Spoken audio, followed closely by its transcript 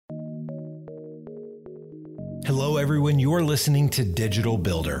Hello, everyone. You're listening to Digital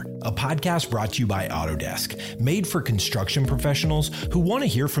Builder, a podcast brought to you by Autodesk, made for construction professionals who want to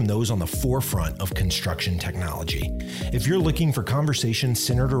hear from those on the forefront of construction technology. If you're looking for conversations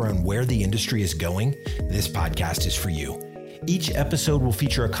centered around where the industry is going, this podcast is for you. Each episode will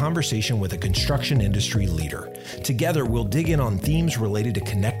feature a conversation with a construction industry leader. Together, we'll dig in on themes related to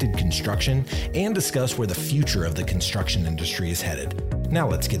connected construction and discuss where the future of the construction industry is headed. Now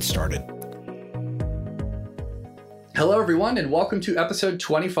let's get started. Hello, everyone, and welcome to episode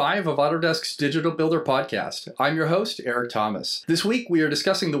 25 of Autodesk's Digital Builder podcast. I'm your host, Eric Thomas. This week, we are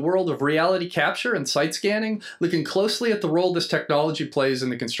discussing the world of reality capture and site scanning, looking closely at the role this technology plays in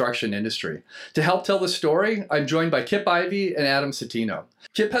the construction industry. To help tell the story, I'm joined by Kip Ivey and Adam Citino.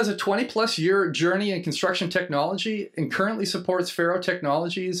 Kip has a 20-plus year journey in construction technology and currently supports Faro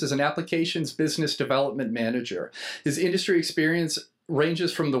Technologies as an applications business development manager. His industry experience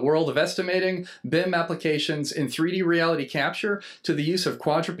ranges from the world of estimating, BIM applications, and 3D reality capture to the use of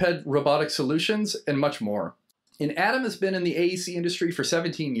quadruped robotic solutions and much more. And Adam has been in the AEC industry for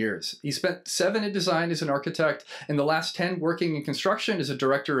 17 years. He spent 7 in design as an architect and the last 10 working in construction as a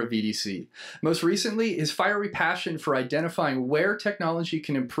director of VDC. Most recently, his fiery passion for identifying where technology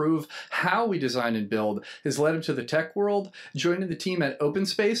can improve how we design and build has led him to the tech world, joining the team at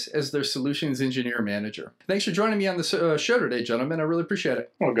OpenSpace as their solutions engineer manager. Thanks for joining me on the show today, gentlemen. I really appreciate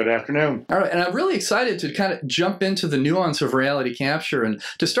it. Well, good afternoon. All right, and I'm really excited to kind of jump into the nuance of reality capture. And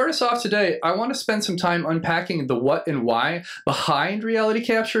to start us off today, I want to spend some time unpacking the what and why behind reality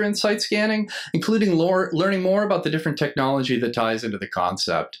capture and site scanning, including learning more about the different technology that ties into the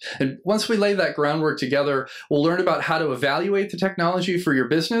concept. And once we lay that groundwork together, we'll learn about how to evaluate the technology for your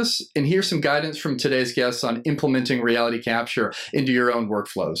business and hear some guidance from today's guests on implementing reality capture into your own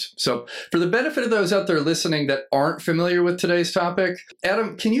workflows. So for the benefit of those out there listening that aren't familiar with today's topic,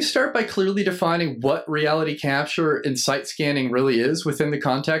 Adam, can you start by clearly defining what reality capture and site scanning really is within the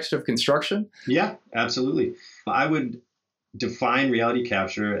context of construction? Yeah, absolutely. I would define reality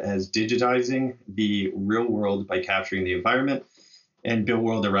capture as digitizing the real world by capturing the environment and built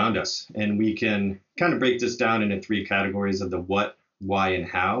world around us. And we can kind of break this down into 3 categories of the what, why, and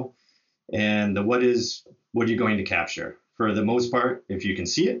how. And the what is, what are you going to capture? For the most part, if you can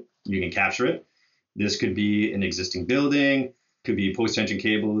see it, you can capture it. This could be an existing building, could be post-tension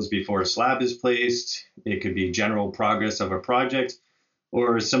cables before a slab is placed. It could be general progress of a project,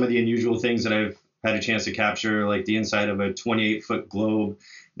 or some of the unusual things that I've had a chance to capture, like the inside of a 28-foot globe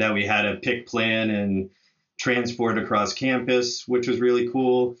that we had to pick, plan, and transport across campus, which was really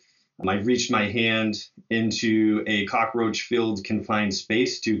cool. I reached my hand into a cockroach-filled confined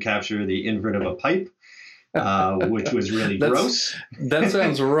space to capture the invert of a pipe, which was really gross. That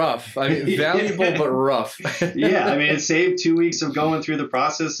sounds rough. I mean, valuable, but rough. Yeah, I mean, it saved 2 weeks of going through the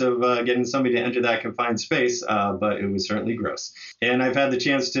process of getting somebody to enter that confined space, but it was certainly gross. And I've had the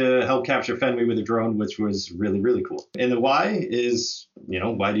chance to help capture Fenway with a drone, which was really, really cool. And the why is,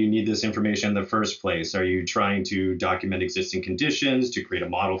 why do you need this information in the first place? Are you trying to document existing conditions, to create a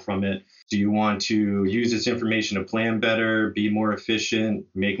model from it? Do you want to use this information to plan better, be more efficient,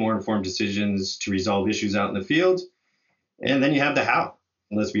 make more informed decisions to resolve issues out in the field? And then you have the how.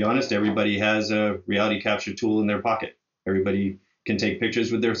 And let's be honest, everybody has a reality capture tool in their pocket. Everybody can take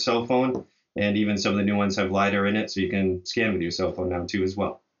pictures with their cell phone, and even some of the new ones have LiDAR in it, so you can scan with your cell phone now too as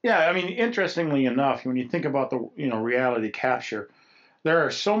well. Yeah, I mean, interestingly enough, when you think about the reality capture, there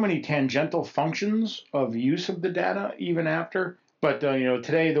are so many tangential functions of use of the data even after. But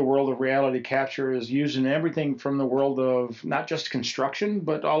today the world of reality capture is used in everything from the world of not just construction,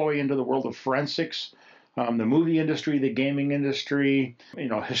 but all the way into the world of forensics, the movie industry, the gaming industry,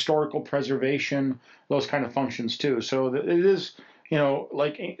 historical preservation, those kind of functions too. So it is,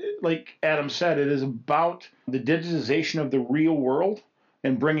 like Adam said, it is about the digitization of the real world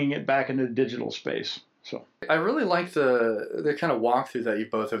and bringing it back into the digital space. So I really like the kind of walkthrough that you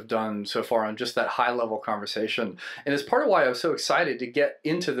both have done so far on just that high level conversation. And it's part of why I was so excited to get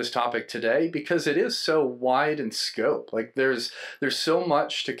into this topic today, because it is so wide in scope. Like there's so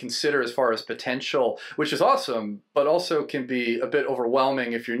much to consider as far as potential, which is awesome, but also can be a bit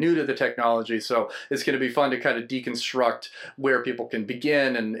overwhelming if you're new to the technology. So it's going to be fun to kind of deconstruct where people can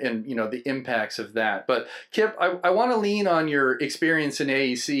begin and the impacts of that. But Kip, I want to lean on your experience in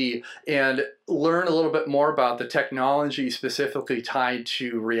AEC and learn a little bit more about the technology specifically tied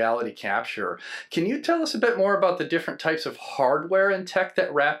to reality capture. Can you tell us a bit more about the different types of hardware and tech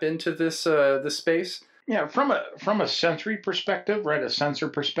that wrap into this space? Yeah, from a sensory perspective, right, a sensor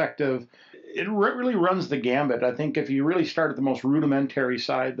perspective, it really runs the gambit. I think if you really start at the most rudimentary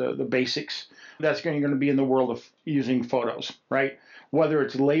side, the basics, that's going to be in the world of using photos, right? whether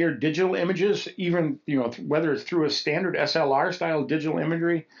it's layered digital images, even whether it's through a standard SLR style digital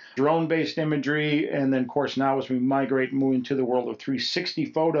imagery, drone based imagery, and then of course now as we migrate and move into the world of 360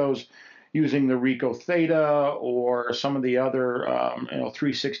 photos using the Ricoh Theta or some of the other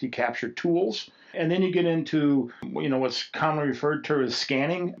 360 capture tools. And then you get into what's commonly referred to as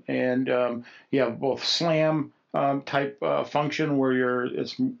scanning, and you have both SLAM type function where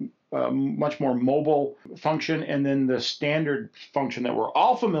it's much more mobile function, and then the standard function that we're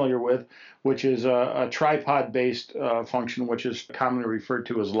all familiar with, which is a tripod-based function, which is commonly referred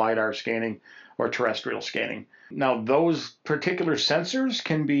to as LiDAR scanning or terrestrial scanning. Now, those particular sensors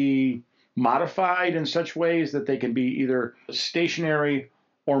can be modified in such ways that they can be either stationary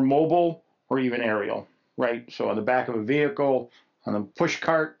or mobile or even aerial, right? So on the back of a vehicle, on a push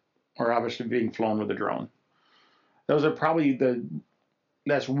cart, or obviously being flown with a drone. Those are probably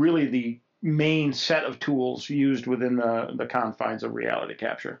that's really the main set of tools used within the confines of reality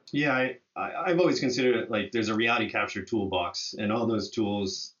capture. Yeah, I've always considered it like there's a reality capture toolbox, and all those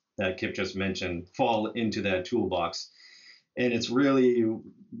tools that Kip just mentioned fall into that toolbox. And it's really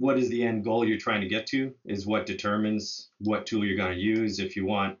what is the end goal you're trying to get to is what determines what tool you're going to use. If you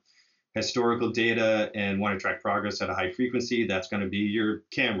want historical data and want to track progress at a high frequency, that's going to be your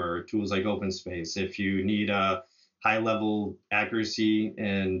camera or tools like OpenSpace. If you need a high level accuracy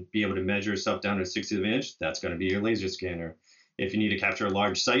and be able to measure stuff down to 60th inch, that's going to be your laser scanner. If you need to capture a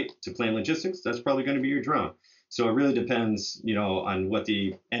large site to plan logistics, that's probably going to be your drone. So it really depends, on what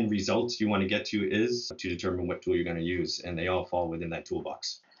the end results you want to get to is to determine what tool you're going to use, and they all fall within that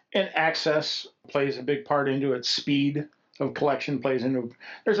toolbox. And access plays a big part into it. Speed of collection plays into.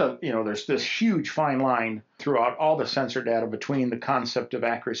 There's this huge fine line throughout all the sensor data between the concept of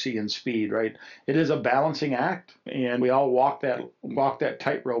accuracy and speed, right? It is a balancing act, and we all walk that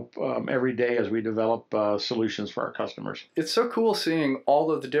tightrope every day as we develop solutions for our customers. It's so cool seeing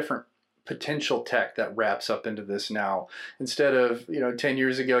all of the different potential tech that wraps up into this now. Instead of 10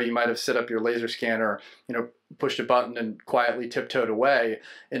 years ago you might have set up your laser scanner, pushed a button and quietly tiptoed away,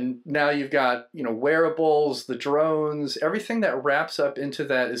 and now you've got wearables, the drones, everything that wraps up into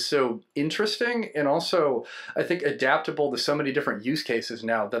that is so interesting, and also I think adaptable to so many different use cases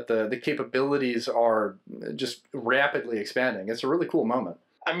now that the capabilities are just rapidly expanding. It's a really cool moment.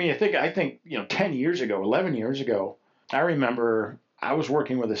 I mean, I think 10 years ago, 11 years ago, I remember I was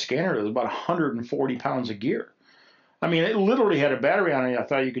working with a scanner that was about 140 pounds of gear. I mean, it literally had a battery on it I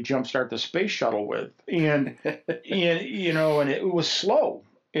thought you could jumpstart the space shuttle with. And, and it was slow.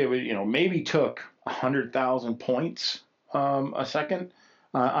 It was, maybe took 100,000 points a second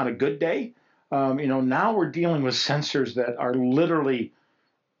on a good day. Now we're dealing with sensors that are literally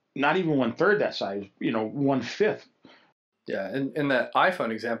not even 1/3 that size, 1/5. Yeah, and that iPhone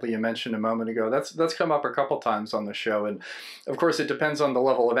example you mentioned a moment ago, that's come up a couple times on the show, and of course it depends on the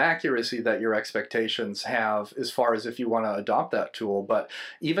level of accuracy that your expectations have as far as if you want to adopt that tool. But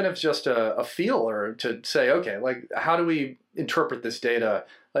even if just a feeler to say, okay, like how do we interpret this data?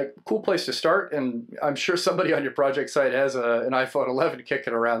 Like, cool place to start, and I'm sure somebody on your project site has an iPhone 11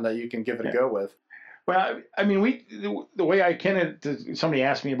 kicking around that you can give it a go with. Well, I mean, the way somebody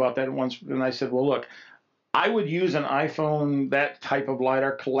asked me about that once, and I said, well, look, I would use an iPhone, that type of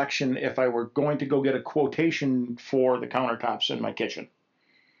LiDAR collection, if I were going to go get a quotation for the countertops in my kitchen.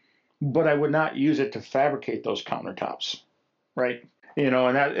 But I would not use it to fabricate those countertops, right?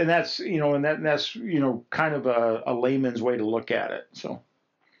 That's kind of a layman's way to look at it. So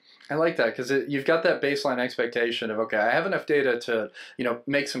I like that because you've got that baseline expectation of, okay, I have enough data to,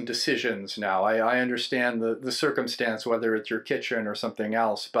 make some decisions now. I understand the circumstance, whether it's your kitchen or something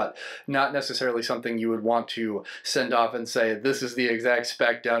else, but not necessarily something you would want to send off and say, this is the exact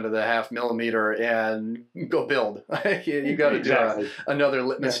spec down to the 0.5 millimeter and go build. You got to do another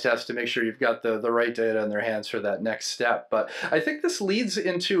litmus test to make sure you've got the right data in their hands for that next step. But I think this leads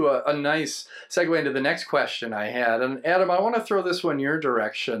into a nice segue into the next question I had. And Adam, I want to throw this one your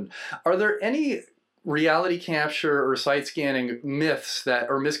direction. Are there any reality capture or site scanning myths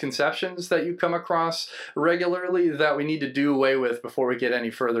or misconceptions that you come across regularly that we need to do away with before we get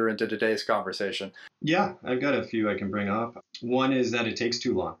any further into today's conversation? Yeah, I've got a few I can bring up. One is that it takes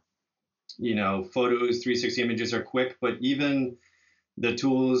too long. Photos, 360 images are quick, but even the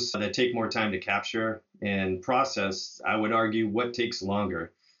tools that take more time to capture and process, I would argue, what takes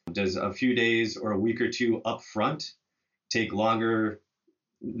longer? Does a few days or a week or two up front take longer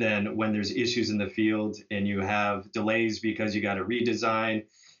than when there's issues in the field and you have delays because you got to redesign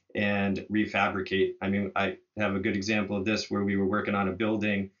and refabricate? I mean, I have a good example of this where we were working on a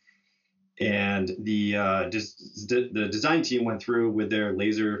building And the design team went through with their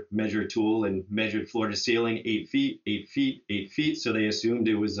laser measure tool and measured floor to ceiling 8 feet, 8 feet, 8 feet. So they assumed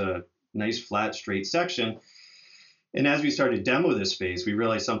it was a nice, flat, straight section. And as we started to demo this space, we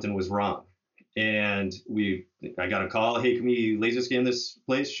realized something was wrong. And I got a call, hey, can we laser scan this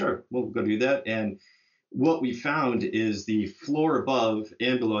place? Sure, we'll go do that. And what we found is the floor above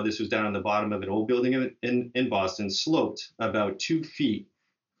and below, this was down on the bottom of an old building in Boston, sloped about 2 feet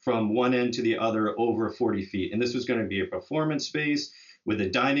from one end to the other over 40 feet. And this was going to be a performance space with a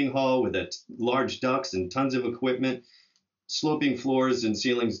dining hall with large ducts and tons of equipment. Sloping floors and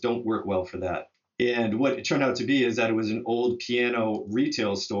ceilings don't work well for that. And what it turned out to be is that it was an old piano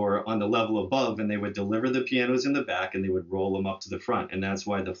retail store on the level above, and they would deliver the pianos in the back and they would roll them up to the front. And that's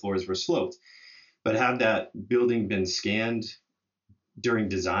why the floors were sloped. But had that building been scanned during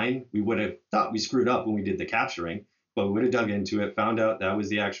design, we would have thought we screwed up when we did the capturing, but we would have dug into it, found out that was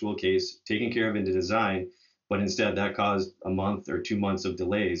the actual case, taken care of into design. But instead, that caused a month or 2 months of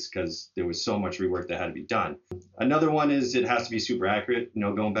delays because there was so much rework that had to be done. Another one is it has to be super accurate.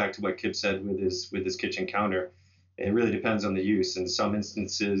 Going back to what Kip said with his kitchen counter, it really depends on the use. In some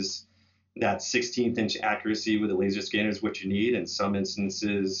instances, that 16th inch accuracy with a laser scanner is what you need. In some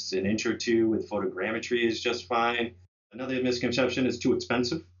instances, an inch or two with photogrammetry is just fine. Another misconception is too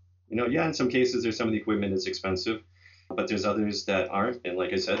expensive. In some cases, there's some of the equipment is expensive, but there's others that aren't. And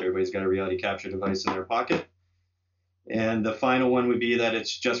like I said, everybody's got a reality capture device in their pocket. And the final one would be that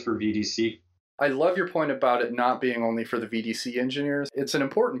it's just for VDC. I love your point about it not being only for the VDC engineers. It's an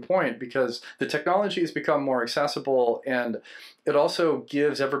important point because the technology has become more accessible, and it also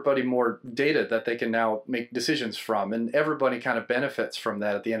gives everybody more data that they can now make decisions from, and everybody kind of benefits from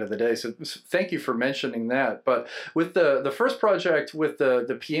that at the end of the day. So thank you for mentioning that. But with the first project with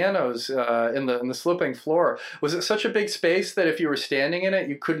the pianos in the sloping floor, was it such a big space that if you were standing in it,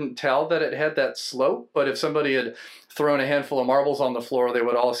 you couldn't tell that it had that slope? But if somebody had thrown a handful of marbles on the floor, they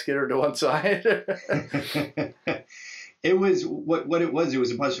would all skitter to one side? It was what it was. It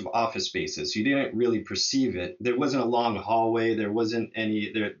was a bunch of office spaces. So you didn't really perceive it. There wasn't a long hallway. There wasn't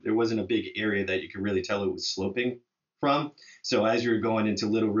there wasn't a big area that you could really tell it was sloping from. So as you were going into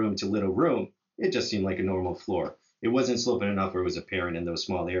little room to little room, it just seemed like a normal floor. It wasn't sloping enough where it was apparent in those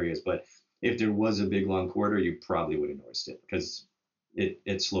small areas. But if there was a big long corridor, you probably would have noticed it because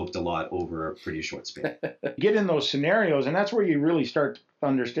it sloped a lot over a pretty short span. Get in those scenarios, and that's where you really start to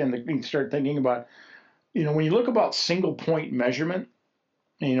understand, start thinking about, when you look about single point measurement,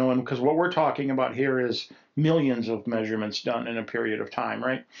 and because what we're talking about here is millions of measurements done in a period of time,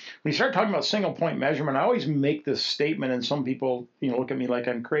 right? When you start talking about single point measurement, I always make this statement, and some people, look at me like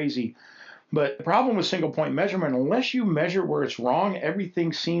I'm crazy. But the problem with single point measurement, unless you measure where it's wrong,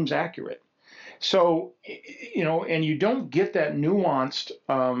 everything seems accurate. So, and you don't get that nuanced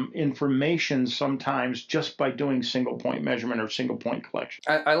information sometimes just by doing single point measurement or single point collection.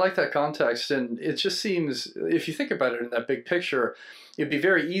 I like that context, and it just seems, if you think about it in that big picture, it'd be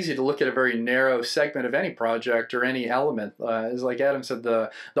very easy to look at a very narrow segment of any project or any element. As like Adam said, the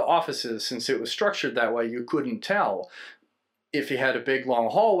offices, since it was structured that way, you couldn't tell. If you had a big long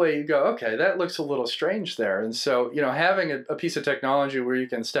hallway, you go, okay, that looks a little strange there. And so, having a piece of technology where you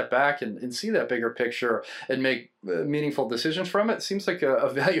can step back and see that bigger picture and make meaningful decisions from it seems like a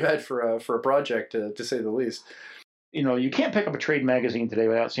value add for a project, to say the least. You can't pick up a trade magazine today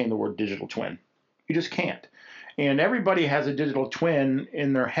without seeing the word digital twin. You just can't. And everybody has a digital twin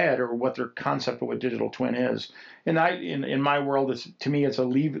in their head, or what their concept of what digital twin is. And in my world, to me, it's a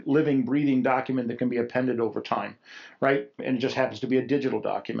living, breathing document that can be appended over time, right? And it just happens to be a digital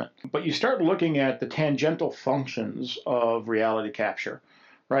document. But you start looking at the tangential functions of reality capture,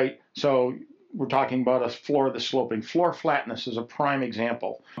 right? So we're talking about a floor that's sloping. Floor flatness is a prime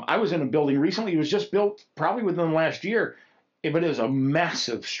example. I was in a building recently. It was just built probably within the last year, but it was a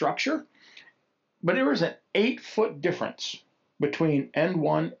massive structure. But there was an 8-foot difference between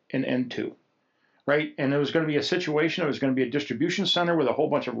N1 and N2, right? And there was going to be a situation, it was going to be a distribution center with a whole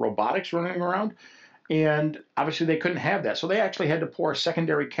bunch of robotics running around. And obviously they couldn't have that. So they actually had to pour a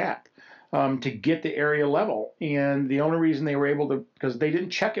secondary cap to get the area level. And the only reason they were able to, because they didn't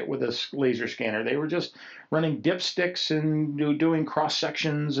check it with a laser scanner. They were just running dipsticks and doing cross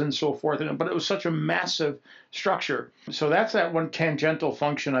sections and so forth. But it was such a massive structure. So that's that one tangential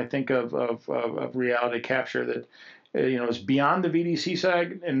function, I think, of reality capture that is beyond the VDC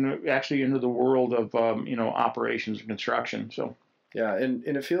side and actually into the world of operations and construction. So yeah, and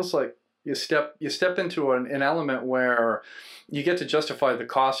it feels like you step into an element where you get to justify the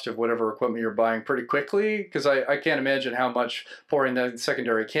cost of whatever equipment you're buying pretty quickly, because I can't imagine how much pouring the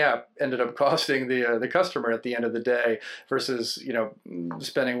secondary cap ended up costing the customer at the end of the day versus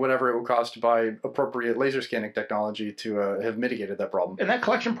spending whatever it would cost to buy appropriate laser scanning technology to have mitigated that problem. And that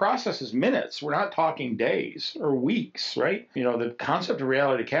collection process is minutes. We're not talking days or weeks, right? The concept of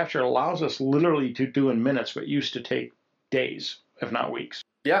reality capture allows us literally to do in minutes what used to take days, if not weeks.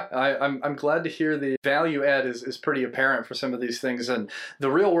 Yeah, I'm glad to hear the value add is pretty apparent for some of these things. And the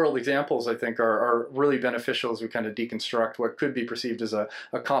real world examples, I think, are really beneficial as we kind of deconstruct what could be perceived as a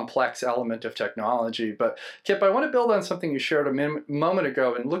complex element of technology. But Kip, I want to build on something you shared a moment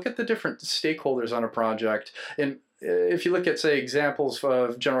ago and look at the different stakeholders on a project. And if you look at, say, examples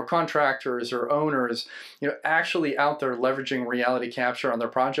of general contractors or owners, actually out there leveraging reality capture on their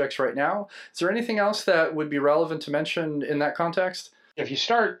projects right now, is there anything else that would be relevant to mention in that context? If you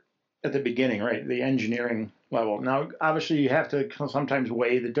start at the beginning, right, the engineering level, now obviously you have to sometimes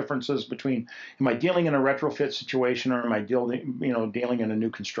weigh the differences between, am I dealing in a retrofit situation or am I dealing in a new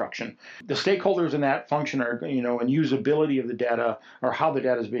construction? The stakeholders in that function are, and usability of the data or how the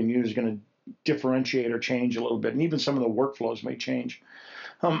data is being used is going to differentiate or change a little bit, and even some of the workflows may change.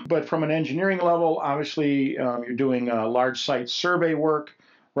 But from an engineering level, obviously you're doing large site survey work,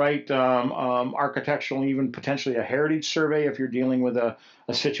 right? Architectural, even potentially a heritage survey if you're dealing with a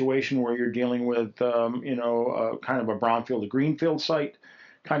situation where you're dealing with, kind of a brownfield to greenfield site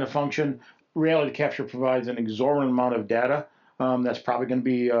kind of function. Reality capture provides an exorbitant amount of data. That's probably going to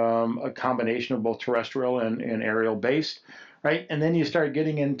be a combination of both terrestrial and aerial based, right? And then you start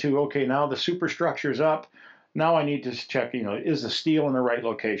getting into, okay, now the superstructure's up. Now I need to check, is the steel in the right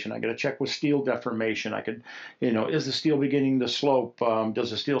location? I got to check with steel deformation. I could, is the steel beginning to slope?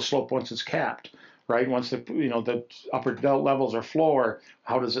 Does the steel slope once it's capped, right? Once the upper levels are floor,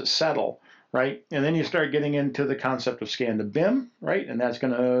 how does it settle, right? And then you start getting into the concept of scan to BIM, right? And that's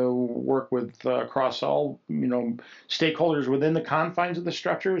going to work with across all, stakeholders within the confines of the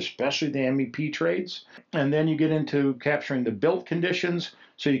structure, especially the MEP trades. And then you get into capturing the built conditions,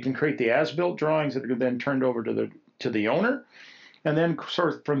 so you can create the as-built drawings that are then turned over to the owner. And then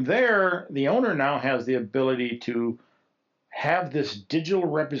sort of from there, the owner now has the ability to have this digital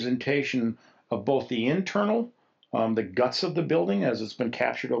representation of both the internal, the guts of the building as it's been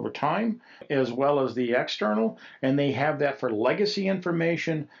captured over time, as well as the external. And they have that for legacy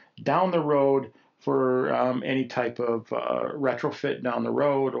information down the road for any type of retrofit down the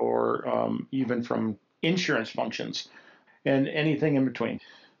road, or even from insurance functions and anything in between.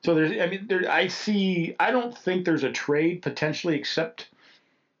 So I don't think there's a trade potentially, except,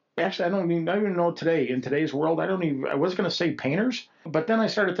 actually, I don't even know today, in today's world, I was going to say painters, but then I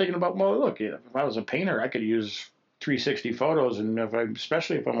started thinking about, well, look, if I was a painter, I could use 360 photos, and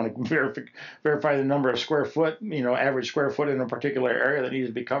especially if I want to verify the number of square foot, average square foot in a particular area that needs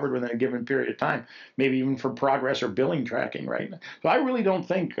to be covered within a given period of time, maybe even for progress or billing tracking, right? So I really don't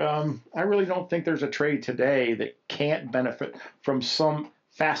think there's a trade today that can't benefit from some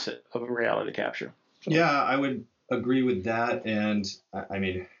facet of reality capture. So. Yeah, I would agree with that, and I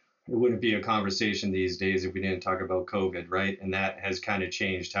mean, it wouldn't be a conversation these days if we didn't talk about COVID, right? And that has kind of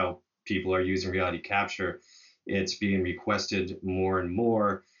changed how people are using reality capture. It's being requested more and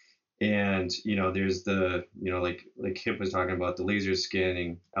more. And, there's the, like Kip was talking about, the laser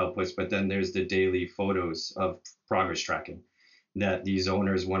scanning outputs, but then there's the daily photos of progress tracking that these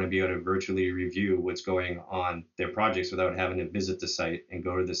owners want to be able to virtually review what's going on their projects without having to visit the site and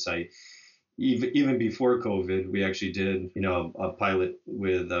go to the site. Even before COVID, we actually did, a pilot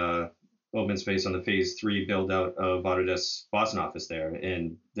with Open Space on the phase 3 build out of Autodesk's Boston office there.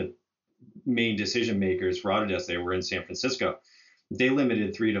 And the main decision makers for Autodesk there were in San Francisco. They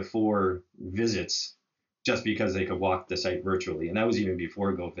limited 3 to 4 visits just because they could walk the site virtually. And that was even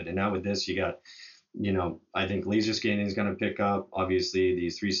before COVID. And now with this, you got, I think laser scanning is going to pick up. Obviously,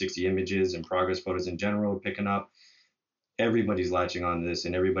 these 360 images and progress photos in general are picking up. Everybody's latching on to this,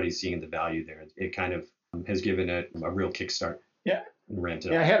 and everybody's seeing the value there. It kind of has given it a real kickstart. Yeah. And ramped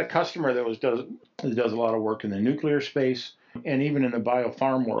it up. I had a customer that does a lot of work in the nuclear space and even in the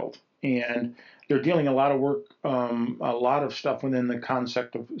biofarm world. And they're dealing a lot of work, a lot of stuff within the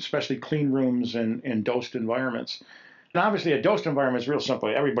concept of especially clean rooms and dosed environments. And obviously a dosed environment is real simple.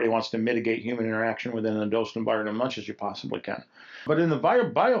 Everybody wants to mitigate human interaction within a dosed environment as much as you possibly can. But in the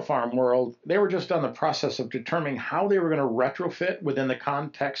biofarm world, they were just on the process of determining how they were going to retrofit within the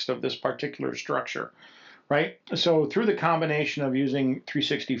context of this particular structure, right? So through the combination of using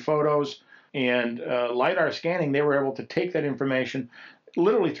 360 photos and LiDAR scanning, they were able to take that information,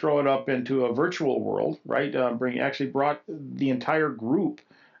 literally throw it up into a virtual world, right? Brought the entire group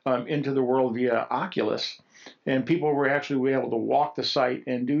into the world via Oculus. And people were actually able to walk the site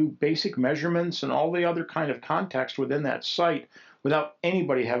and do basic measurements and all the other kind of context within that site without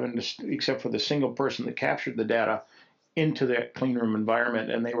anybody having to, except for the single person that captured the data, into that clean room environment.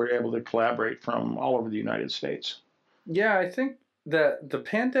 And they were able to collaborate from all over the United States. Yeah, I think that the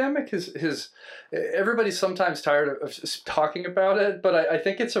pandemic is everybody's sometimes tired of talking about it, but I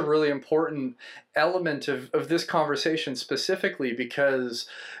think it's a really important element of this conversation specifically because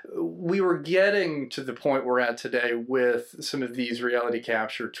we were getting to the point we're at today with some of these reality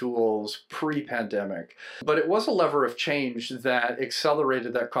capture tools pre-pandemic. But it was a lever of change that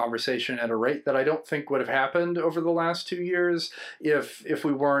accelerated that conversation at a rate that I don't think would have happened over the last 2 years if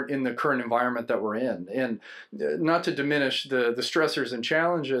we weren't in the current environment that we're in. And not to diminish the stressors and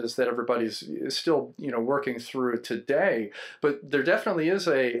challenges that everybody's still working through today, but there definitely is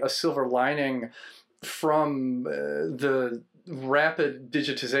a silver lining from the rapid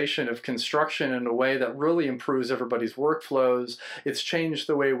digitization of construction in a way that really improves everybody's workflows. It's changed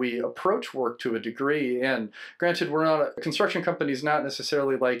the way we approach work to a degree. And granted, a construction company is not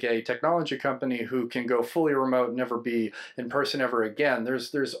necessarily like a technology company who can go fully remote and never be in person ever again.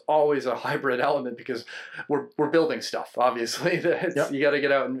 There's always a hybrid element because we're building stuff, obviously. Yep. You got to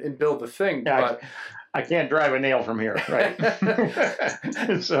get out and build the thing. Yeah, but I can't drive a nail from here, right?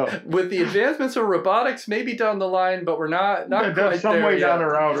 So with the advancements of robotics, maybe down the line, but we're not quite some there way yet. down the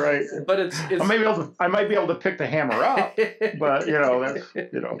road, right? But it's I might be able to pick the hammer up, but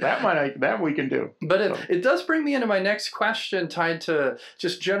that we can do. But it does bring me into my next question, tied to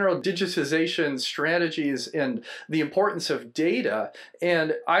just general digitization strategies and the importance of data.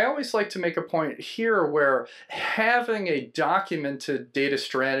 And I always like to make a point here where having a documented data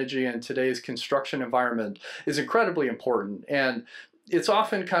strategy in today's construction environment is incredibly important. And it's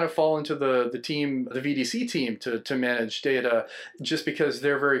often kind of fallen to the VDC team to manage data just because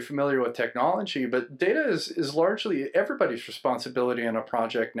they're very familiar with technology. But data is largely everybody's responsibility in a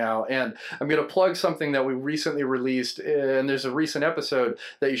project now. And I'm going to plug something that we recently released, and there's a recent episode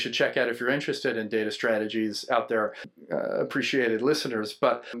that you should check out if you're interested in data strategies out there, appreciated listeners.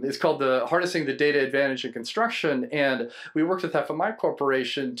 But it's called the Harnessing the Data Advantage in Construction. And we worked with FMI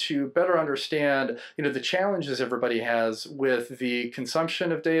Corporation to better understand the challenges everybody has with the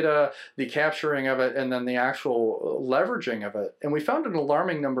consumption of data, the capturing of it, and then the actual leveraging of it. And we found an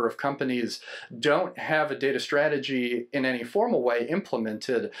alarming number of companies don't have a data strategy in any formal way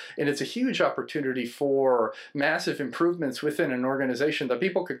implemented. And it's a huge opportunity for massive improvements within an organization that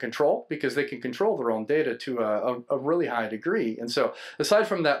people can control because they can control their own data to a really high degree. And so aside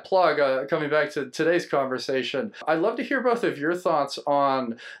from that plug, coming back to today's conversation, I'd love to hear both of your thoughts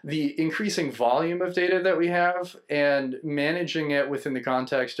on the increasing volume of data that we have and managing it within the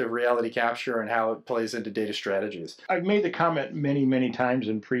context of reality capture and how it plays into data strategies. I've made the comment many, many times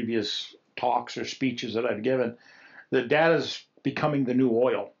in previous talks or speeches that I've given that data is becoming the new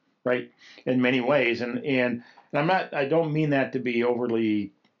oil, right? In many ways. And I don't mean that to be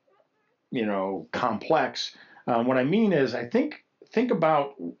overly, complex. What I mean is I think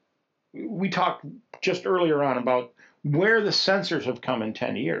about, we talked just earlier on about where the sensors have come in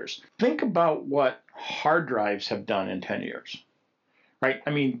 10 years. Think about what hard drives have done in 10 years. Right?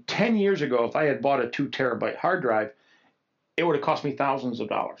 I mean, 10 years ago, if I had bought a 2 terabyte hard drive, it would have cost me thousands of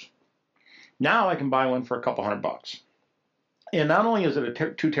dollars. Now I can buy one for a couple $100. And not only is it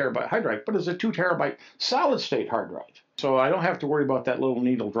a 2 terabyte hard drive, but it's a 2 terabyte solid state hard drive. So I don't have to worry about that little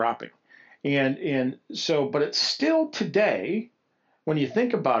needle dropping. And so, but it's still today, when you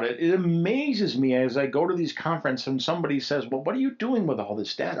think about it, it amazes me as I go to these conferences and somebody says, well, what are you doing with all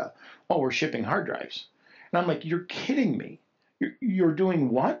this data? Oh, we're shipping hard drives. And I'm like, you're kidding me. You're doing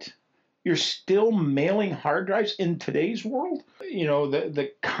what? You're still mailing hard drives in today's world?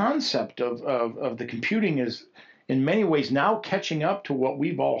 The concept of the computing is in many ways now catching up to what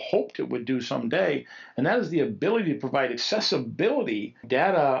we've all hoped it would do someday, and that is the ability to provide accessibility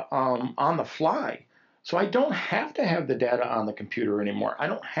data on the fly. So I don't have to have the data on the computer anymore. I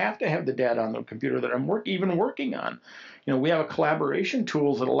don't have to have the data on the computer that I'm even working on. We have a collaboration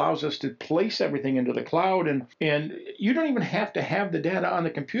tools that allows us to place everything into the cloud, and you don't even have to have the data on the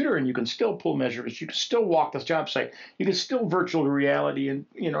computer, and you can still pull measurements. You can still walk the job site. You can still virtual reality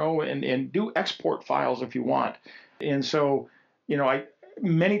and do export files if you want. And so,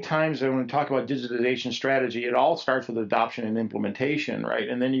 many times when we talk about digitization strategy, it all starts with adoption and implementation, right?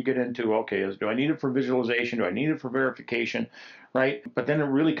 And then you get into, okay, do I need it for visualization? Do I need it for verification, right? But then it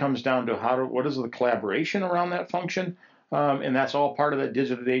really comes down to what is the collaboration around that function? And that's all part of that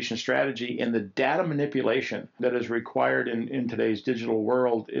digitization strategy. And the data manipulation that is required in today's digital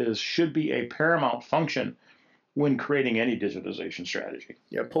world should be a paramount function when creating any digitization strategy.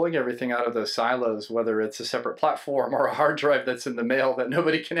 Yeah, pulling everything out of those silos, whether it's a separate platform or a hard drive that's in the mail that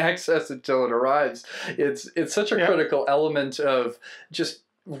nobody can access until it arrives, it's such a critical element of just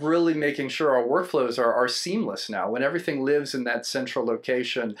really making sure our workflows are seamless now when everything lives in that central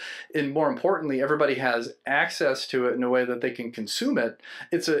location, and more importantly everybody has access to it in a way that they can consume it.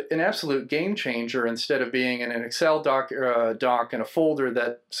 It's an absolute game changer instead of being in an Excel doc in a folder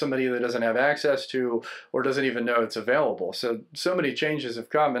that somebody that doesn't have access to or doesn't even know it's available. So many changes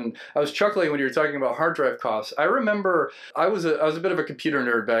have come, and I was chuckling when you were talking about hard drive costs. I remember I was a bit of a computer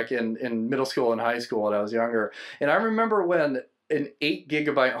nerd back in middle school and high school when I was younger, and I remember when an 8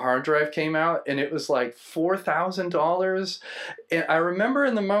 gigabyte hard drive came out and it was like $4,000. And I remember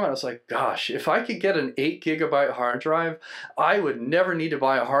in the moment, I was like, gosh, if I could get an 8 gigabyte hard drive, I would never need to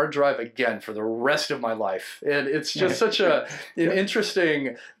buy a hard drive again for the rest of my life. And it's just such an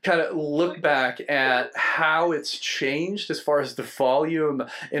interesting kind of look back at how it's changed as far as the volume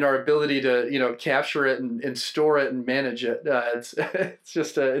and our ability to, capture it and store it and manage it. It's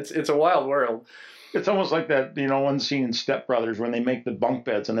just it's a wild world. It's almost like that, one scene in Step Brothers when they make the bunk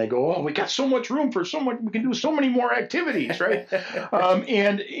beds and they go, oh, we got so much room for so much, we can do so many more activities, right? Once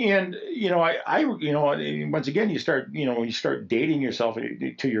again, you start, when you start dating yourself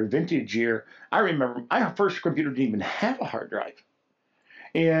to your vintage year, I remember my first computer didn't even have a hard drive.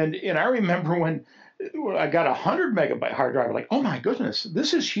 And I remember when I got 100 megabyte hard drive, I'm like, oh my goodness,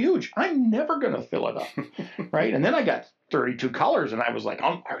 this is huge. I'm never going to fill it up, right? And then I got 32 colors, and I was like,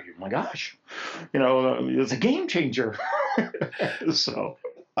 oh my gosh, it's a game changer. So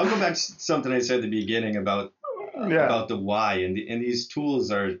I'll go back to something I said at the beginning about the why, and these tools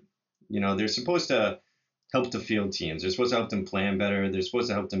are, they're supposed to help the field teams. They're supposed to help them plan better. They're supposed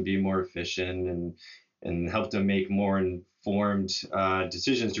to help them be more efficient and help them make more informed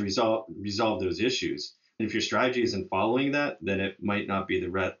decisions to resolve those issues. And if your strategy isn't following that, then it might not be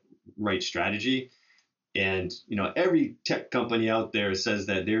the right strategy. And, every tech company out there says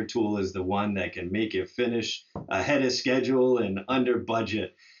that their tool is the one that can make it finish ahead of schedule and under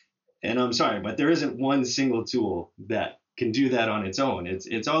budget. And I'm sorry, but there isn't one single tool that can do that on its own.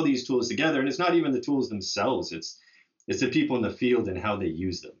 It's all these tools together, and it's not even the tools themselves. It's the people in the field and how they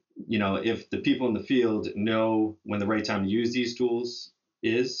use them. If the people in the field know when the right time to use these tools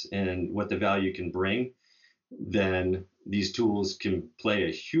is and what the value can bring, then these tools can play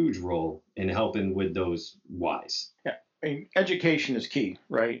a huge role in helping with those whys. Yeah, I mean, education is key,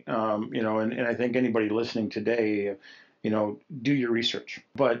 right? And I think anybody listening today, do your research.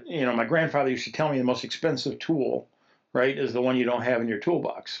 But, my grandfather used to tell me the most expensive tool, right, is the one you don't have in your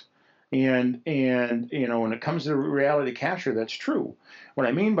toolbox. And when it comes to reality capture, that's true. What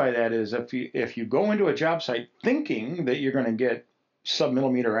I mean by that is if you go into a job site thinking that you're going to get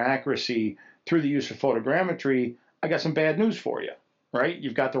sub-millimeter accuracy through the use of photogrammetry, I got some bad news for you, right?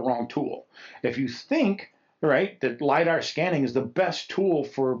 You've got the wrong tool. If you think, right, that LiDAR scanning is the best tool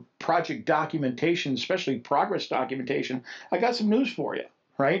for project documentation, especially progress documentation, I got some news for you,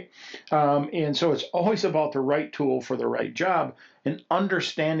 right? And so it's always about the right tool for the right job and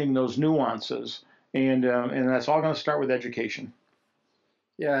understanding those nuances. And that's all going to start with education.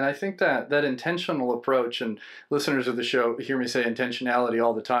 Yeah, and I think that intentional approach, and listeners of the show hear me say intentionality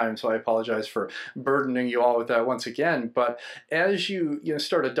all the time, so I apologize for burdening you all with that once again. But as you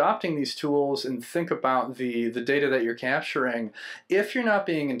start adopting these tools and think about the data that you're capturing, if you're not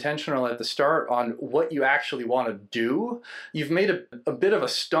being intentional at the start on what you actually want to do, you've made a bit of a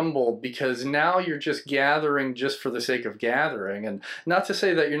stumble, because now you're just gathering just for the sake of gathering. And not to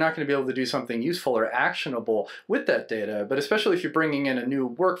say that you're not going to be able to do something useful or actionable with that data, but especially if you're bringing in a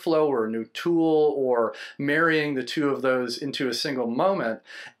new workflow or a new tool or marrying the two of those into a single moment,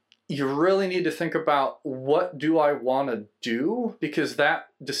 you really need to think about, what do I want to do? Because that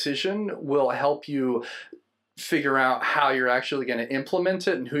decision will help you figure out how you're actually going to implement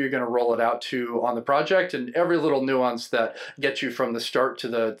it and who you're going to roll it out to on the project, and every little nuance that gets you from the start to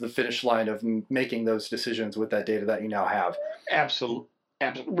the finish line of making those decisions with that data that you now have. Absolutely.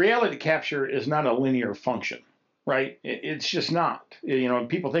 Reality capture is not a linear function. Right? It's just not.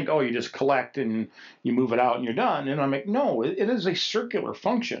 People think, oh, you just collect and you move it out and you're done. And I'm like, no, it is a circular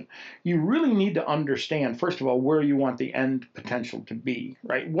function. You really need to understand, first of all, where you want the end potential to be,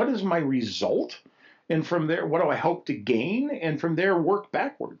 right? What is my result? And from there, what do I hope to gain? And from there, work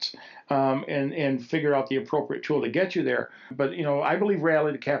backwards and figure out the appropriate tool to get you there. But, I believe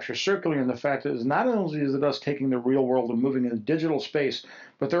reality capture circular in the fact that it's not only is it us taking the real world and moving in the digital space,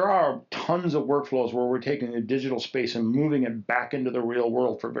 but there are tons of workflows where we're taking the digital space and moving it back into the real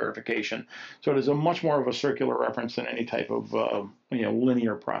world for verification. So it is a much more of a circular reference than any type of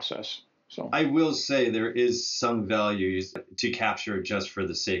linear process. So I will say there is some value to capture just for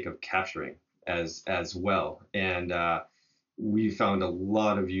the sake of capturing as well. And we found a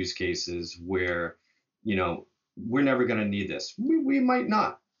lot of use cases where, we're never going to need this. We might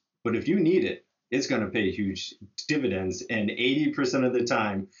not, but if you need it, it's going to pay huge dividends. And 80% of the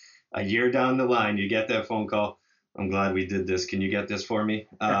time, a year down the line, you get that phone call. I'm glad we did this. Can you get this for me?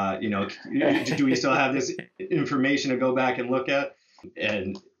 Do we still have this information to go back and look at?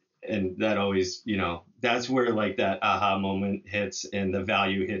 And that always, that's where like that aha moment hits and the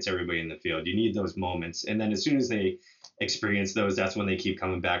value hits everybody in the field. You need those moments. And then as soon as they experience those, that's when they keep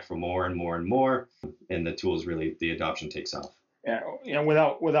coming back for more and more and more. And the tools really, the adoption takes off. Yeah,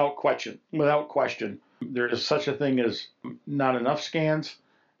 without question, there is such a thing as not enough scans,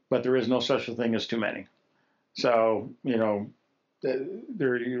 but there is no such a thing as too many. So, you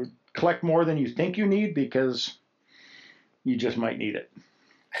collect more than you think you need because you just might need it.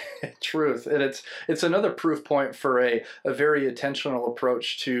 Truth. And it's another proof point for a very intentional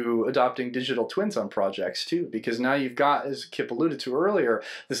approach to adopting digital twins on projects too, because now you've got, as Kip alluded to earlier,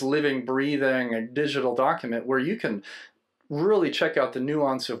 this living, breathing digital document where you can really check out the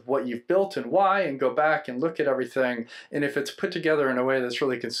nuance of what you've built and why, and go back and look at everything. And if it's put together in a way that's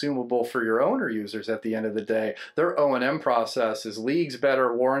really consumable for your owner users at the end of the day, their O&M process is leagues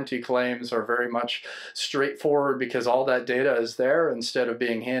better. Warranty claims are very much straightforward because all that data is there, instead of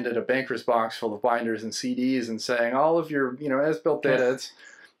being handed a banker's box full of binders and CDs and saying all of your as-built data,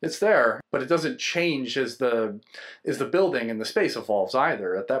 it's there, but it doesn't change as the building and the space evolves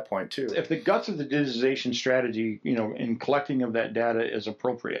either at that point too. If the guts of the digitization strategy, in collecting of that data is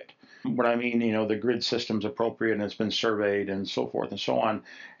appropriate, what I mean, the grid system's appropriate and it's been surveyed and so forth and so on,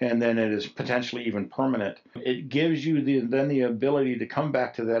 and then it is potentially even permanent, it gives you the ability to come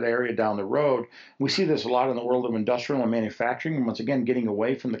back to that area down the road. We see this a lot in the world of industrial and manufacturing, and once again, getting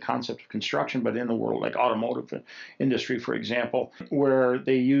away from the concept of construction, but in the world like automotive industry, for example, where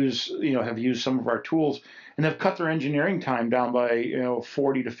they have used some of our tools and have cut their engineering time down by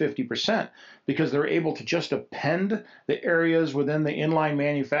 40 to 50%, because they're able to just append the areas within the inline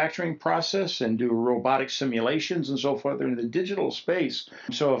manufacturing process and do robotic simulations and so forth in the digital space.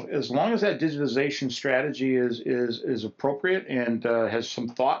 So as long as that digitization strategy is appropriate and has some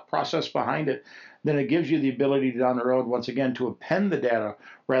thought process behind it, then it gives you the ability down the road, once again, to append the data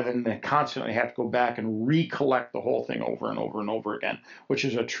rather than constantly have to go back and recollect the whole thing over and over and over again, which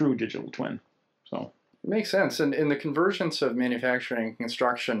is a true digital twin. So. It makes sense. And in the convergence of manufacturing and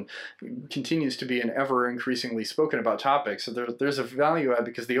construction continues to be an ever increasingly spoken about topic. So there's a value add,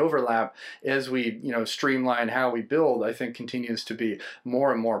 because the overlap as we streamline how we build, I think, continues to be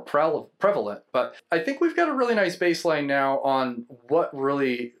more and more prevalent. But I think we've got a really nice baseline now on what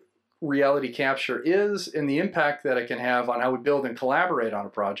really reality capture is and the impact that it can have on how we build and collaborate on a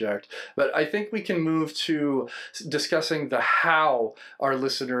project. But I think we can move to discussing the how our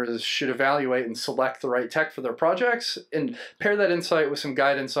listeners should evaluate and select the right tech for their projects, and pair that insight with some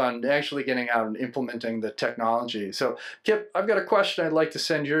guidance on actually getting out and implementing the technology. So Kip, I've got a question I'd like to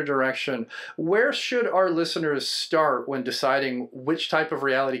send your direction. Where should our listeners start when deciding which type of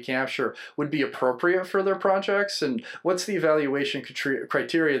reality capture would be appropriate for their projects, and what's the evaluation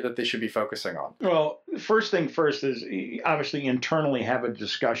criteria that they should be focusing on? Well, first thing first is obviously internally have a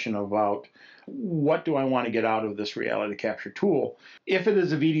discussion about what do I want to get out of this reality capture tool. If it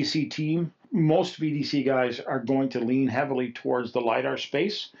is a VDC team, most VDC guys are going to lean heavily towards the LiDAR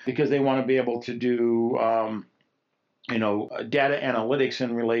space because they want to be able to do data analytics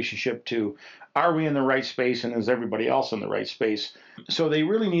in relationship to, are we in the right space and is everybody else in the right space? So they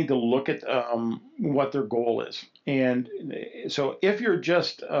really need to look at what their goal is. And so if you're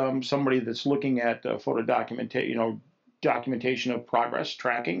just somebody that's looking at photo documentation of progress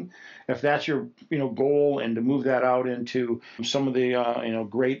tracking, if that's your goal, and to move that out into some of the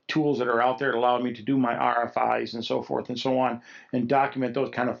great tools that are out there to allow me to do my RFIs and so forth and so on, and document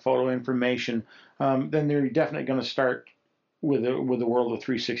those kind of photo information, then they're definitely going to start with the world of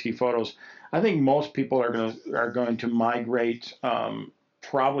 360 photos. I think most people are going to migrate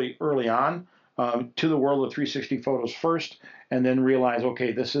probably early on to the world of 360 photos first, and then realize,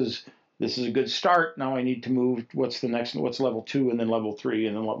 okay, this is a good start. Now I need to move. What's level 2, and then level 3,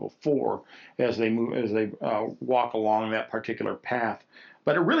 and then level 4 as they walk along that particular path.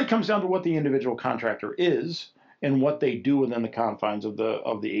 But it really comes down to what the individual contractor is and what they do within the confines of the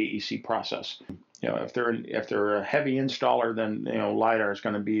AEC process. If they're a heavy installer, then LiDAR is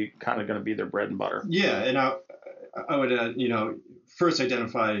going to be their bread and butter. Yeah, and I would first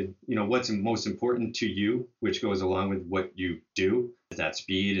identify what's most important to you, which goes along with what you do. Is that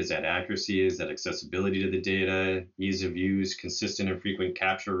speed? Is that accuracy? Is that accessibility to the data? Ease of use? Consistent and frequent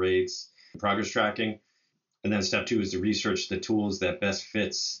capture rates? progress tracking. And then step 2 is to research the tools that best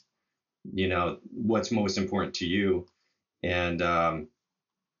fits, what's most important to you. And,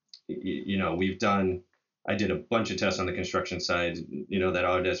 I did a bunch of tests on the construction side, that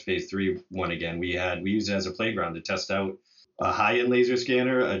Autodesk Phase 3 one again. We used it as a playground to test out a high-end laser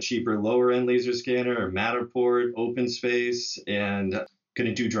scanner, a cheaper lower-end laser scanner, a Matterport, OpenSpace, and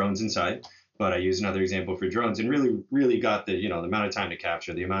couldn't do drones inside. But I used another example for drones and really got the amount of time to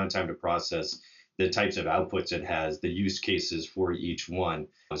capture, the amount of time to process, the types of outputs it has, the use cases for each one.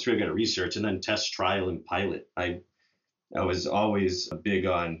 It's really got to research and then test, trial, and pilot. I was always big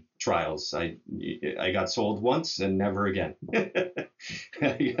on trials. I got sold once and never again.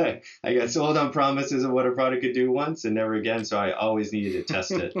 I got sold on promises of what a product could do once and never again. So I always needed to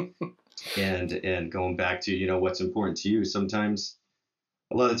test it. and going back to what's important to you. Sometimes,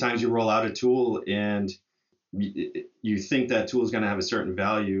 a lot of times, you roll out a tool and you think that tool is going to have a certain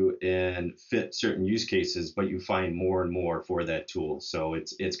value and fit certain use cases, but you find more and more for that tool. So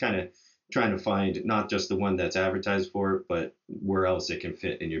it's kind of trying to find not just the one that's advertised for it, but where else it can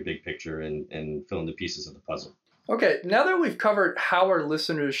fit in your big picture and fill in the pieces of the puzzle. Okay, now that we've covered how our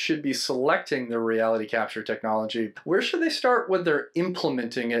listeners should be selecting their reality capture technology, where should they start when they're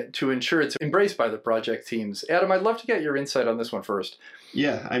implementing it to ensure it's embraced by the project teams? Adam, I'd love to get your insight on this one first.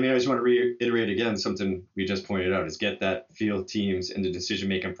 Yeah, I just want to reiterate again something we just pointed out is get that field teams in the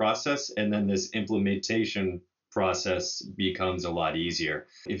decision-making process, and then this implementation process becomes a lot easier.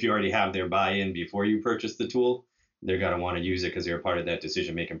 If you already have their buy-in before you purchase the tool, they're going to want to use it because they're part of that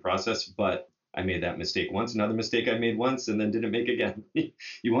decision-making process. But I made that mistake once, another mistake I made once, and then didn't make again.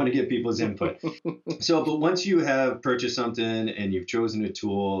 You want to get people's input. But once you have purchased something and you've chosen a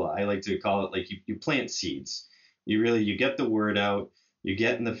tool, I like to call it like you plant seeds. You get the word out, you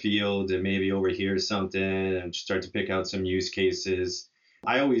get in the field and maybe overhear something and start to pick out some use cases.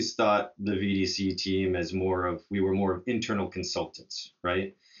 I always thought the VDC team we were more of internal consultants,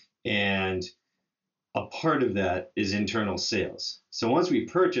 right? And a part of that is internal sales. So once we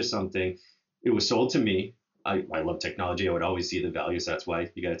purchase something, it was sold to me. I love technology. I would always see the value. So that's why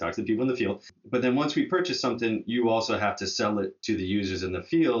you got to talk to the people in the field. But then once we purchase something, you also have to sell it to the users in the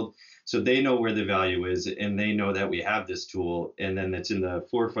field so they know where the value is and they know that we have this tool. And then it's in the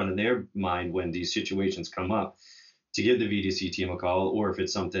forefront of their mind when these situations come up, to give the VDC team a call, or if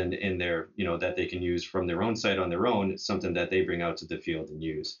it's something in there, that they can use from their own site on their own, it's something that they bring out to the field and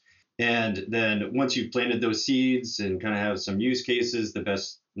use. And then once you've planted those seeds and kind of have some use cases, the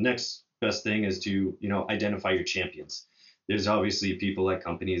next best thing is to, identify your champions. There's obviously people at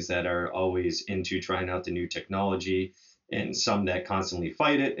companies that are always into trying out the new technology and some that constantly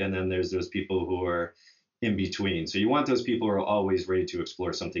fight it. And then there's those people who are in between. So you want those people who are always ready to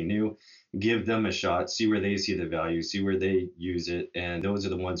explore something new. Give them a shot, see where they see the value, see where they use it. And those are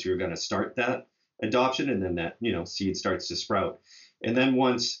the ones who are going to start that adoption. And then that, seed starts to sprout. And then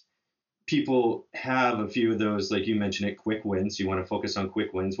once people have a few of those, like you mentioned it, quick wins, you want to focus on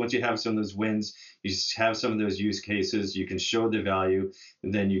quick wins. Once you have some of those wins, you have some of those use cases, you can show the value,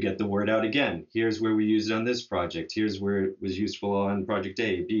 and then you get the word out again. Here's where we use it on this project. Here's where it was useful on project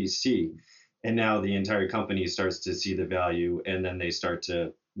A, B, C. And now the entire company starts to see the value, and then they start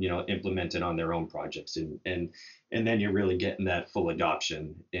to implement it on their own projects, and then you're really getting that full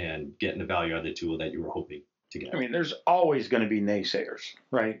adoption and getting the value out of the tool that you were hoping to get. There's always going to be naysayers,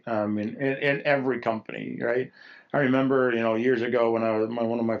 right? In every company, right? I remember, years ago when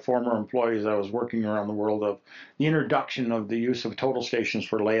one of my former employees, I was working around the world of the introduction of the use of total stations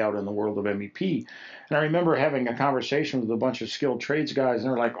for layout in the world of MEP. And I remember having a conversation with a bunch of skilled trades guys,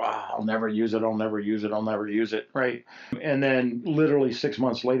 and they're like, I'll never use it, I'll never use it, I'll never use it, right? And then literally 6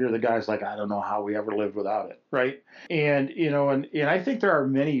 months later, the guy's like, I don't know how we ever lived without it, right? And, and I think there are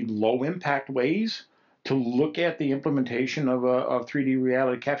many low impact ways to look at the implementation of 3D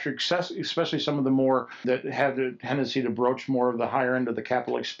reality capture, especially some of the more that have the tendency to broach more of the higher end of the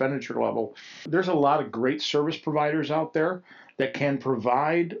capital expenditure level. There's a lot of great service providers out there that can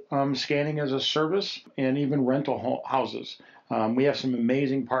provide scanning as a service, and even rental houses. We have some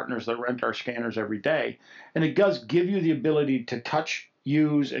amazing partners that rent our scanners every day. And it does give you the ability to touch,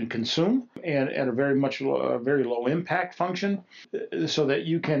 use, and consume, and at a very low impact function, so that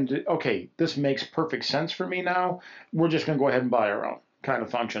you can, okay, this makes perfect sense for me now. We're just going to go ahead and buy our own kind of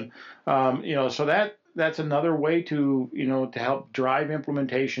function. So that's another way to, to help drive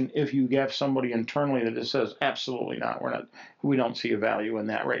implementation if you have somebody internally that just says, absolutely not. We don't see a value in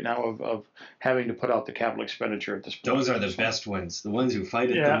that right now of having to put out the capital expenditure at this point. Those are the best ones, the ones who fight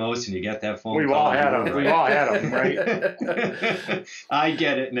it the most, and you get that phone call. We've all had them, right? I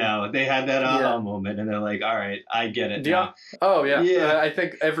get it now. They had that aha moment, and they're like, all right, I get it now. Oh, yeah. I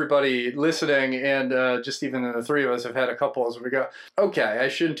think everybody listening and just even the three of us have had a couple as we go, okay, I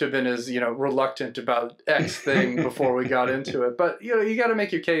shouldn't have been as, reluctant about X thing before we got into it. But, you got to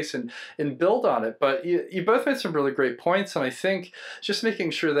make your case and build on it. But you both made some really great points. And I think just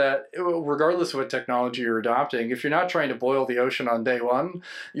making sure that regardless of what technology you're adopting, if you're not trying to boil the ocean on day one,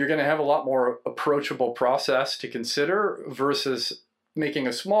 you're going to have a lot more approachable process to consider versus making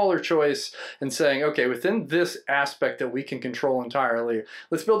a smaller choice and saying, okay, within this aspect that we can control entirely,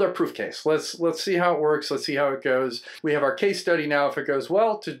 let's build our proof case. Let's see how it works. Let's see how it goes. We have our case study now, if it goes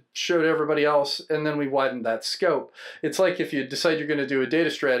well, to show to everybody else, and then we widen that scope. It's like if you decide you're going to do a data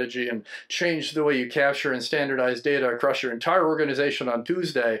strategy and change the way you capture and standardize data across your entire organization on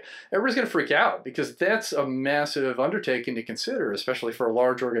Tuesday, everybody's going to freak out because that's a massive undertaking to consider, especially for a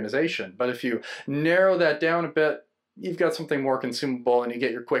large organization. But if you narrow that down a bit, you've got something more consumable and you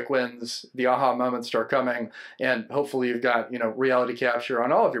get your quick wins, the aha moments start coming, and hopefully you've got, reality capture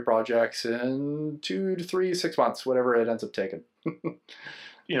on all of your projects in 2 to 3, 6 months, whatever it ends up taking.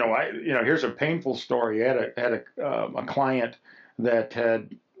 Here's a painful story. I had a client that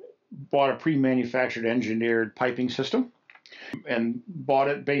had bought a pre-manufactured engineered piping system and bought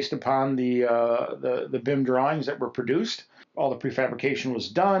it based upon the BIM drawings that were produced. All the prefabrication was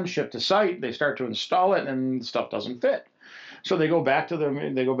done, shipped to site. They start to install it, and stuff doesn't fit. So they go back to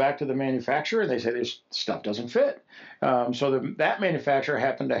the manufacturer, and they say this stuff doesn't fit. That manufacturer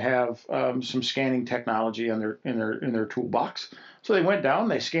happened to have some scanning technology in their toolbox. So they went down,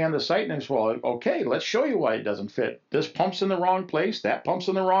 they scanned the site, and they said, well, okay, let's show you why it doesn't fit. This pump's in the wrong place. That pump's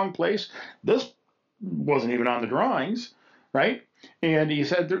in the wrong place. This wasn't even on the drawings, right? And he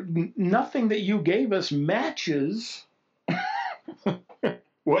said, nothing that you gave us matches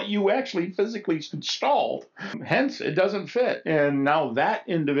what you actually physically installed. Hence, it doesn't fit. And now that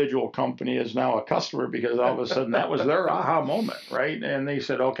individual company is now a customer because all of a sudden that was their aha moment, right? And they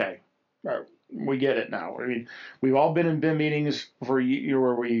said, okay, we get it now. I mean, we've all been in BIM meetings for a year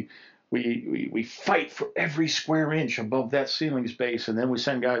where we fight for every square inch above that ceiling space, and then we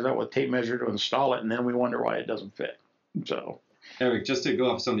send guys out with tape measure to install it, and then we wonder why it doesn't fit. So, Eric, just to go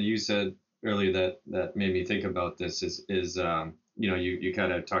off something you said earlier that made me think about this is you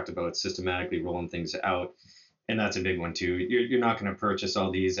kind of talked about systematically rolling things out, and that's a big one too. You're not going to purchase all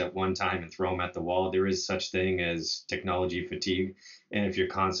these at one time and throw them at the wall. There is such thing as technology fatigue, and if you're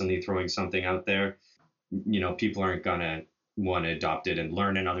constantly throwing something out there, people aren't going to want to adopt it and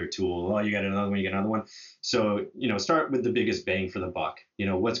learn another tool. Oh, you got another one, you get another one. So start with the biggest bang for the buck.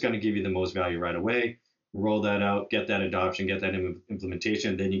 What's going to give you the most value right away. Roll that out, get that adoption, get that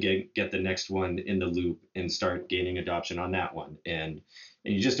implementation, then you get the next one in the loop and start gaining adoption on that one. And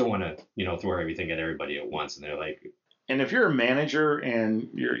you just don't want to, throw everything at everybody at once. And they're like, and if you're a manager and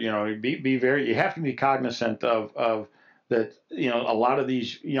you're, you have to be cognizant of that, a lot of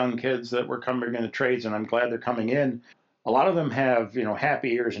these young kids that were coming into trades, and I'm glad they're coming in, a lot of them have,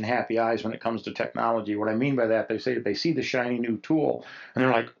 happy ears and happy eyes when it comes to technology. What I mean by that, they say they see the shiny new tool and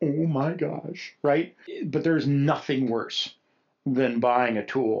they're like, oh my gosh, right? But there's nothing worse than buying a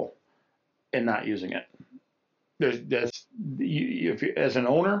tool and not using it. As an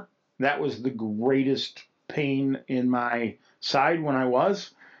owner, that was the greatest pain in my side when I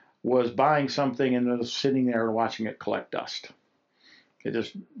was buying something and then sitting there and watching it collect dust. It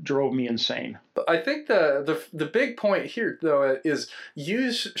just drove me insane. I think the big point here, though, is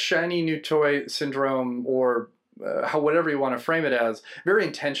use shiny new toy syndrome or whatever you want to frame it as very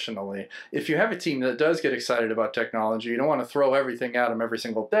intentionally. If you have a team that does get excited about technology, you don't want to throw everything at them every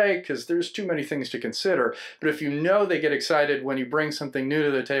single day because there's too many things to consider. But if you know they get excited when you bring something new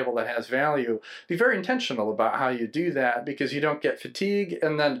to the table that has value, be very intentional about how you do that because you don't get fatigue.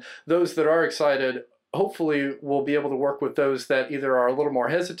 And then those that are excited hopefully we'll be able to work with those that either are a little more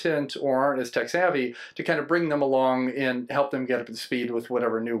hesitant or aren't as tech savvy to kind of bring them along and help them get up to speed with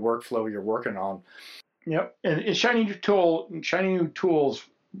whatever new workflow you're working on. Yep. And shiny new tools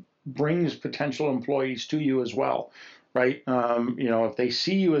brings potential employees to you as well, right? If they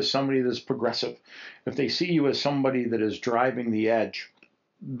see you as somebody that's progressive, if they see you as somebody that is driving the edge,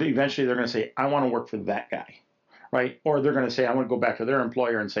 eventually they're going to say, I want to work for that guy. Right? Or they're going to say, I want to go back to their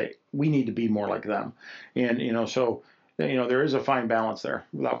employer and say, we need to be more like them. And, so there is a fine balance there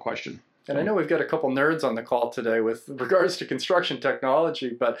without question. And I know we've got a couple nerds on the call today with regards to construction technology,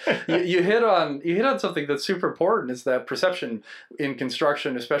 but you hit on something that's super important, is that perception in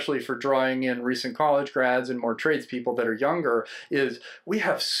construction, especially for drawing in recent college grads and more tradespeople that are younger, is we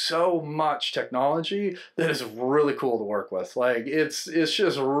have so much technology that is really cool to work with. Like it's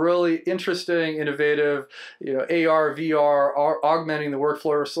just really interesting, innovative, AR, VR, augmenting the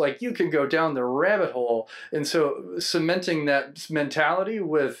workflow. So like you can go down the rabbit hole. And so cementing that mentality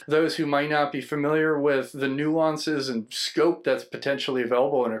with those who might not be familiar with the nuances and scope that's potentially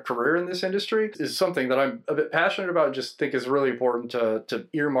available in a career in this industry is something that I'm a bit passionate about and just think is really important to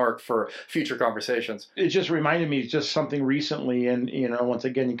earmark for future conversations. It just reminded me just something recently, and once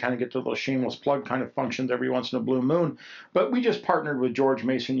again, you kind of get to those shameless plug kind of functions every once in a blue moon, but we just partnered with George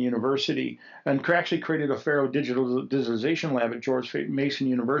Mason University and actually created a Faro digitalization lab at George Mason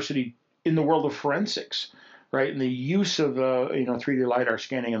University in the world of forensics. Right, and the use of 3D LiDAR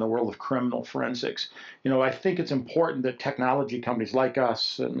scanning in the world of criminal forensics. I think it's important that technology companies like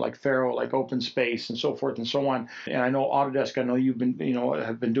us and like Faro, like OpenSpace, and so forth and so on. And I know Autodesk. I know you've been,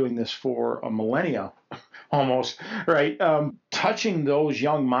 have been doing this for a millennia, almost. Right, touching those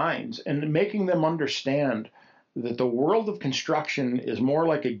young minds and making them understand that the world of construction is more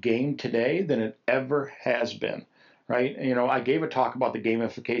like a game today than it ever has been. Right, I gave a talk about the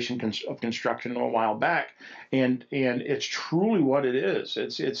gamification of construction a while back, and it's truly what it is.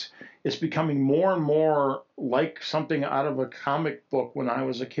 It's becoming more and more like something out of a comic book when I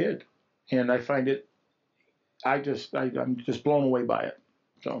was a kid, and I find it. I'm just blown away by it.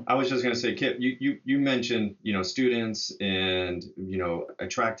 So I was just going to say, Kip, you mentioned students and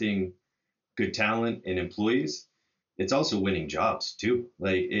attracting good talent and employees. It's also winning jobs too.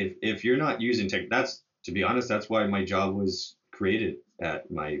 Like if you're not using tech, to be honest, that's why my job was created at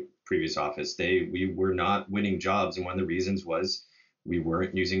my previous office. We were not winning jobs, and one of the reasons was we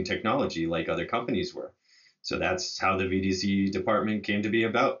weren't using technology like other companies were. So that's how the VDC department came to be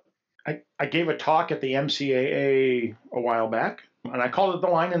about. I gave a talk at the MCAA a while back, and I called it the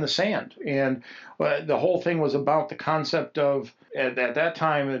line in the sand. And the whole thing was about the concept of, at that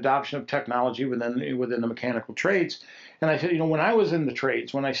time, the adoption of technology within the mechanical trades. And I said, when I was in the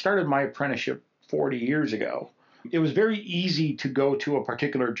trades, when I started my apprenticeship 40 years ago, it was very easy to go to a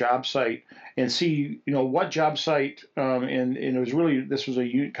particular job site and see, what job site, and it was really, this was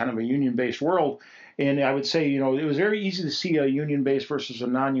kind of a union-based world. And I would say, it was very easy to see a union-based versus a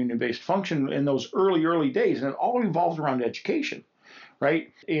non-union-based function in those early days. And it all evolved around education,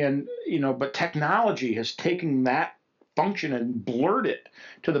 right? And, but technology has taken that function and blurred it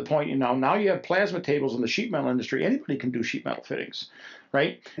to the point, now you have plasma tables in the sheet metal industry. Anybody can do sheet metal fittings,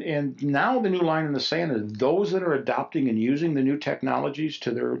 right? And now the new line in the sand is those that are adopting and using the new technologies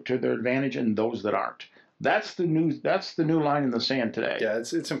to their advantage and those that aren't. That's the new line in the sand today. Yeah,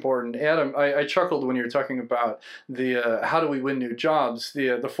 it's important. Adam, I chuckled when you were talking about the how do we win new jobs.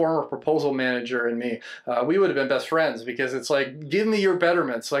 The former proposal manager and me, we would have been best friends, because it's like, give me your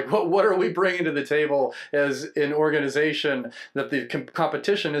betterments. Like, what are we bringing to the table as an organization that the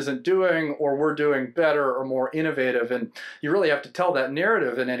competition isn't doing, or we're doing better or more innovative? And you really have to tell that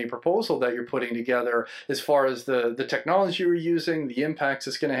narrative in any proposal that you're putting together, as far as the technology you're using, the impacts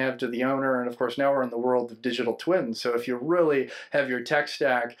it's going to have to the owner, and of course now we're in the world of digital twins. So if you really have your tech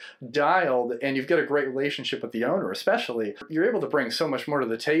stack dialed and you've got a great relationship with the owner, especially, you're able to bring so much more to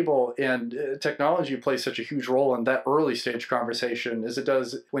the table, and technology plays such a huge role in that early stage conversation as it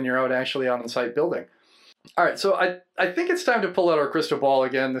does when you're actually on site building. All right, so I think it's time to pull out our crystal ball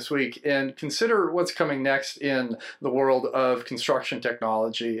again this week and consider what's coming next in the world of construction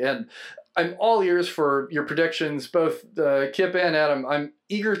technology. And I'm all ears for your predictions, both Kip and Adam. I'm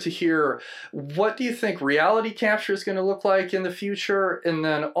eager to hear, what do you think reality capture is going to look like in the future? And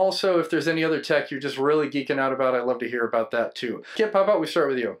then also, if there's any other tech you're just really geeking out about, I'd love to hear about that too. Kip, how about we start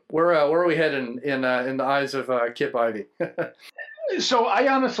with you? Where are we heading in the eyes of Kip Ivey? So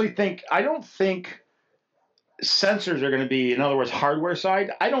I honestly I don't think sensors are going to be, in other words, hardware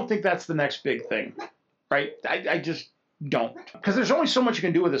side. I don't think that's the next big thing, right? I just don't. Because there's only so much you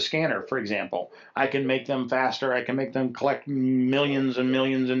can do with a scanner, for example. I can make them faster. I can make them collect millions and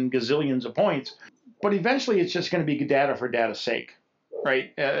millions and gazillions of points. But eventually it's just going to be data for data's sake,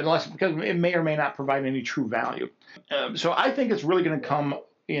 right? Because it may or may not provide any true value. So I think it's really going to come,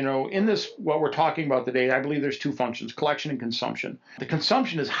 in this, what we're talking about today, I believe there's two functions, collection and consumption. The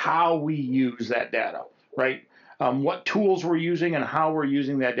consumption is how we use that data, right? What tools we're using and how we're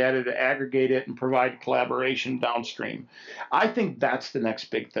using that data to aggregate it and provide collaboration downstream. I think that's the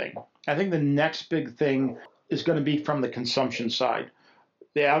next big thing. I think the next big thing is going to be from the consumption side.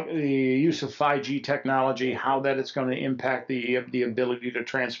 the use of 5G technology, how that it's going to impact the ability to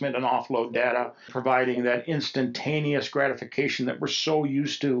transmit and offload data, providing that instantaneous gratification that we're so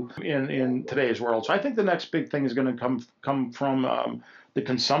used to in today's world. So I think the next big thing is going to come from the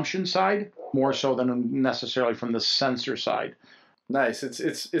consumption side more so than necessarily from the sensor side. Nice.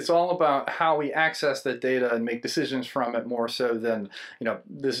 It's all about how we access that data and make decisions from it more so than,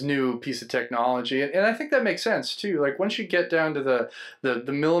 this new piece of technology. And I think that makes sense too. Like once you get down to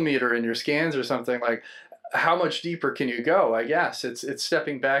the millimeter in your scans or something, like how much deeper can you go? I guess it's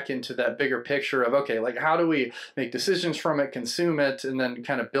stepping back into that bigger picture of, okay, like how do we make decisions from it, consume it, and then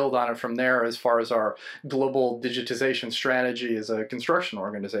kind of build on it from there as far as our global digitization strategy as a construction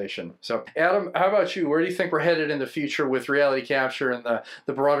organization. So Adam, how about you? Where do you think we're headed in the future with reality capture and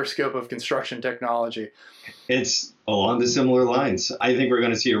the broader scope of construction technology? It's along the similar lines. I think we're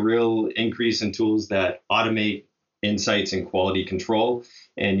going to see a real increase in tools that automate insights and quality control.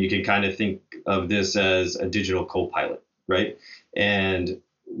 And you can kind of think of this as a digital co-pilot, right? And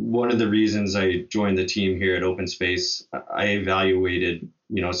one of the reasons I joined the team here at OpenSpace, I evaluated,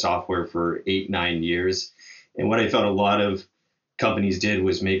 software for 8-9 years. And what I felt a lot of companies did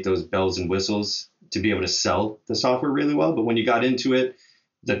was make those bells and whistles to be able to sell the software really well. But when you got into it,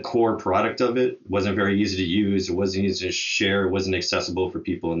 the core product of it wasn't very easy to use. It wasn't easy to share. It wasn't accessible for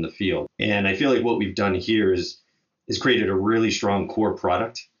people in the field. And I feel like what we've done here is created a really strong core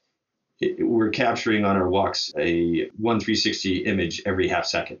product. We're capturing on our walks a 1/360 image every half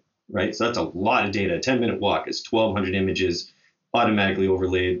second, right? So that's a lot of data. A 10-minute walk is 1,200 images automatically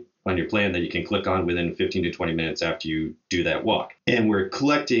overlaid on your plan that you can click on within 15 to 20 minutes after you do that walk. And we're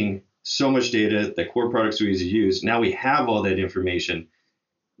collecting so much data. The core product's so easy to use. Now we have all that information.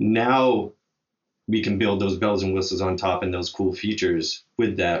 Now we can build those bells and whistles on top and those cool features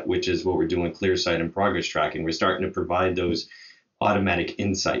with that, which is what we're doing ClearSight and progress tracking. We're starting to provide those automatic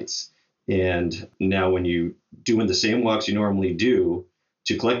insights. And now when you doing the same walks you normally do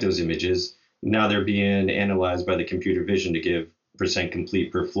to collect those images, now they're being analyzed by the computer vision to give %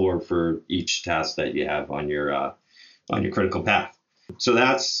 complete per floor for each task that you have on your critical path. So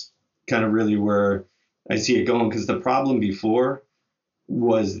that's kind of really where I see it going, because the problem before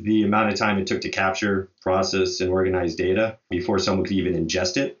was the amount of time it took to capture, process, and organize data before someone could even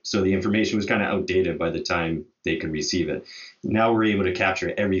ingest it. So the information was kind of outdated by the time they could receive it. Now we're able to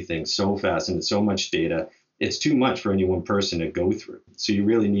capture everything so fast and so much data. It's too much for any one person to go through. So you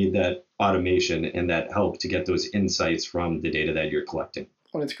really need that automation and that help to get those insights from the data that you're collecting.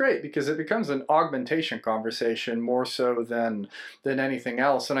 Well, it's great because it becomes an augmentation conversation more so than anything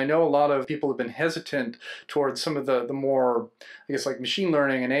else. And I know a lot of people have been hesitant towards some of the more, I guess, like machine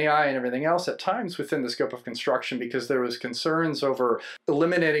learning and AI and everything else at times within the scope of construction, because there was concerns over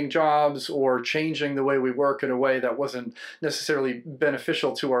eliminating jobs or changing the way we work in a way that wasn't necessarily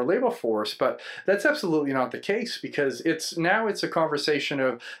beneficial to our labor force. But that's absolutely not the case, because it's a conversation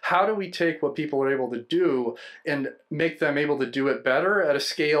of how do we take what people are able to do and make them able to do it better at a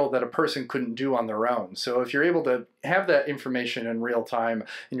scale that a person couldn't do on their own. So if you're able to have that information in real time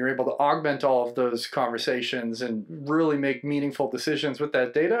and you're able to augment all of those conversations and really make meaningful decisions with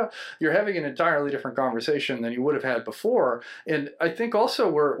that data, you're having an entirely different conversation than you would have had before. And I think also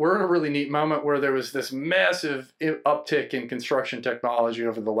we're in a really neat moment where there was this massive uptick in construction technology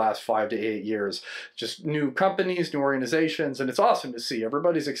over the last 5 to 8 years. Just new companies, new organizations, and it's awesome to see.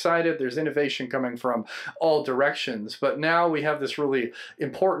 Everybody's excited. There's innovation coming from all directions. But now we have this really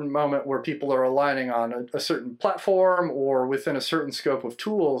important moment where people are aligning on a certain platform or within a certain scope of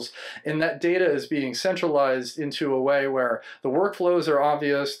tools, and that data is being centralized into a way where the workflows are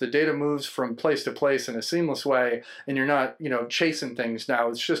obvious, the data moves from place to place in a seamless way, and you're not, chasing things now.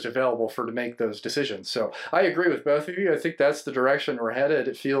 It's just available to make those decisions. So I agree with both of you. I think that's the direction we're headed.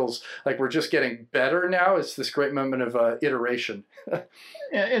 It feels like we're just getting better now. It's this great moment of iteration.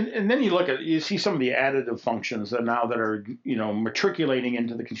 And then you see some of the additive functions that are matriculating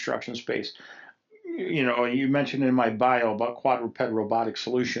into the construction space. You mentioned in my bio about quadruped robotic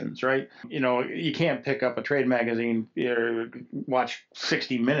solutions, right? You can't pick up a trade magazine or watch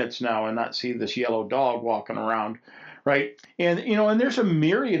 60 Minutes now and not see this yellow dog walking around, right? And there's a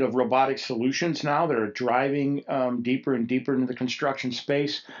myriad of robotic solutions now that are driving deeper and deeper into the construction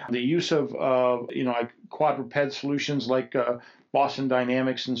space. The use of quadruped solutions like Boston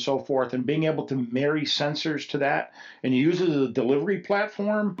Dynamics and so forth, and being able to marry sensors to that and use it as a delivery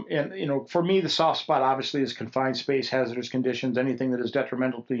platform. And, for me, the soft spot obviously is confined space, hazardous conditions, anything that is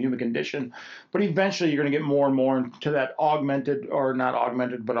detrimental to the human condition. But eventually you're going to get more and more into that autonomous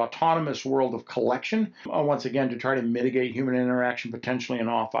world of collection, once again, to try to mitigate human interaction potentially in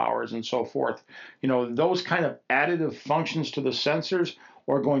off hours and so forth. Those kind of additive functions to the sensors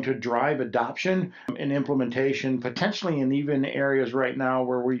are going to drive adoption and implementation, potentially in even areas right now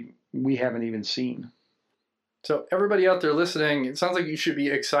where we haven't even seen. So everybody out there listening, it sounds like you should be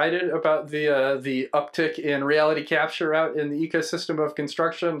excited about the uptick in reality capture out in the ecosystem of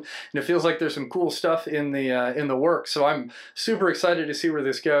construction, and it feels like there's some cool stuff in the works. So I'm super excited to see where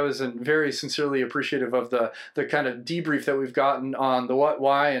this goes, and very sincerely appreciative of the kind of debrief that we've gotten on the what,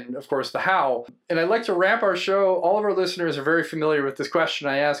 why, and of course the how. And I'd like to wrap our show. All of our listeners are very familiar with this question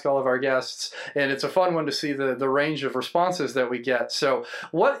I ask all of our guests, and it's a fun one to see the range of responses that we get. So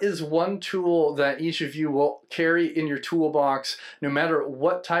what is one tool that each of you will carry in your toolbox no matter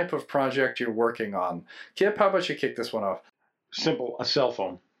what type of project you're working on? Kip, how about you kick this one off? Simple, a cell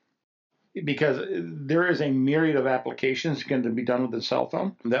phone. Because there is a myriad of applications going to be done with a cell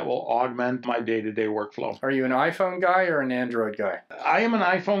phone that will augment my day-to-day workflow. Are you an iPhone guy or an Android guy? I am an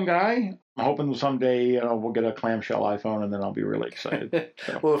iPhone guy. I'm hoping someday we'll get a clamshell iPhone, and then I'll be really excited.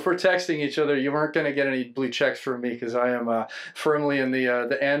 So. Well, if we're texting each other, you aren't going to get any blue checks from me because I am firmly in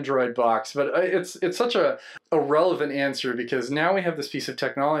the Android box. But it's such a relevant answer because now we have this piece of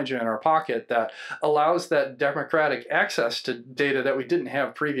technology in our pocket that allows that democratic access to data that we didn't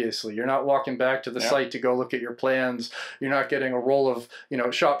have previously. You're not walking back to the site to go look at your plans. You're not getting a roll of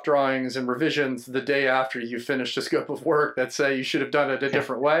shop drawings and revisions the day after you finish the scope of work that say you should have done it a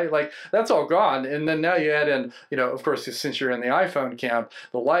different way. Like that's all gone. And then now you add in, of course, since you're in the iPhone camp,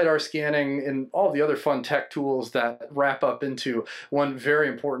 the LiDAR scanning and all the other fun tech tools that wrap up into one very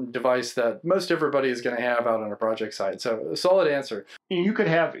important device that most everybody is going to have out on a project site. So a solid answer. You could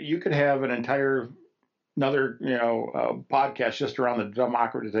have an entire another podcast just around the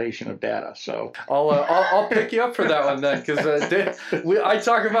democratization of data. So I'll pick you up for that one then, because I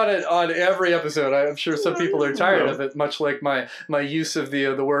talk about it on every episode. I'm sure some people are tired of it, much like my use of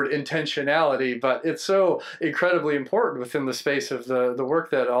the word intentionality. But it's so incredibly important within the space of the work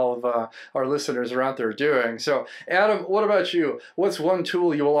that all of our listeners are out there doing. So Adam, what about you? What's one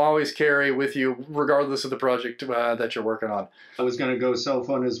tool you will always carry with you, regardless of the project that you're working on? I was going to go cell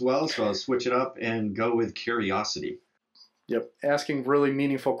phone as well, so I'll switch it up and go with Curiosity. Yep. Asking really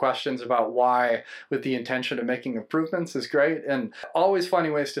meaningful questions about why with the intention of making improvements is great. And always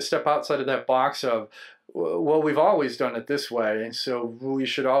finding ways to step outside of that box of, well, we've always done it this way, so we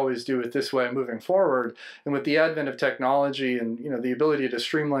should always do it this way moving forward. And with the advent of technology and the ability to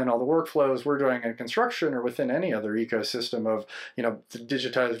streamline all the workflows we're doing in construction or within any other ecosystem of the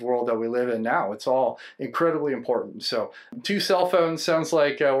digitized world that we live in now, it's all incredibly important. So 2 cell phones sounds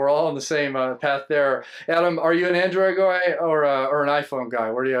like we're all on the same path there. Adam, are you an Android guy or an iPhone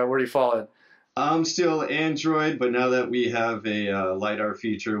guy? Where do you fall in? I'm still Android, but now that we have a LiDAR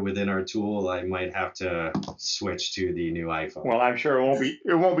feature within our tool, I might have to switch to the new iPhone. Well, I'm sure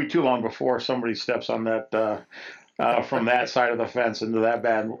it won't be too long before somebody steps on that from that side of the fence into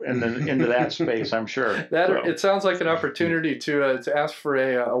that space. I'm sure. It sounds like an opportunity to ask for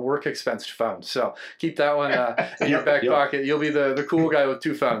a work expense phone. So keep that one in your back pocket. You'll be the cool guy with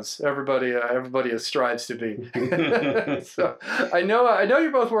 2 phones. Everybody strives to be. So I know you're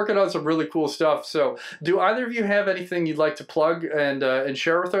both working on some really cool stuff. So do either of you have anything you'd like to plug and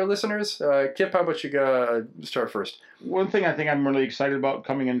share with our listeners? Kip, how about you go start first? One thing I think I'm really excited about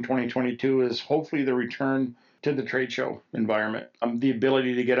coming in 2022 is hopefully the return to the trade show environment. The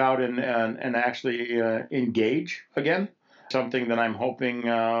ability to get out and actually engage again, something that I'm hoping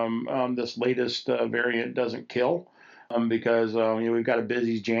this latest variant doesn't kill, because we've got a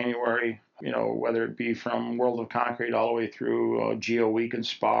busy January, whether it be from World of Concrete all the way through Geo Week and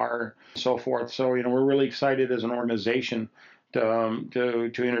SPAR, and so forth. So we're really excited as an organization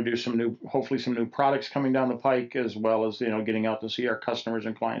to introduce hopefully some new products coming down the pike, as well as getting out to see our customers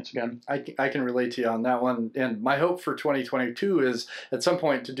and clients again. I can relate to you on that one, and my hope for 2022 is at some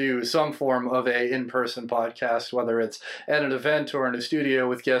point to do some form of a in-person podcast, whether it's at an event or in a studio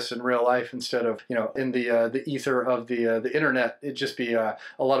with guests in real life instead of in the ether of the internet. It'd just be a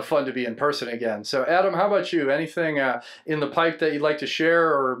lot of fun to be in person again. So Adam, how about you? Anything in the pipe that you'd like to share,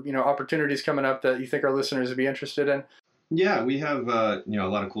 or opportunities coming up that you think our listeners would be interested in? Yeah, we have a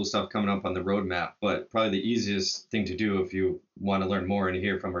lot of cool stuff coming up on the roadmap, but probably the easiest thing to do if you want to learn more and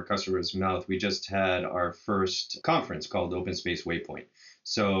hear from our customers' mouth, we just had our first conference called Open Space Waypoint.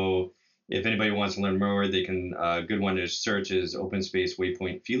 So if anybody wants to learn more, they can, a good one to search is Open Space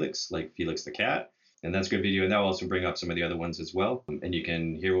Waypoint Felix, like Felix the cat. And that's a good video. And that'll also bring up some of the other ones as well. And you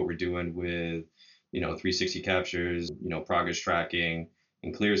can hear what we're doing with, 360 captures, progress tracking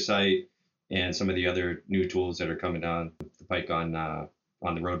and ClearSight, and some of the other new tools that are coming down the pike on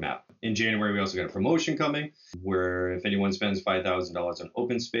on the roadmap. In January, we also got a promotion coming where if anyone spends $5,000 on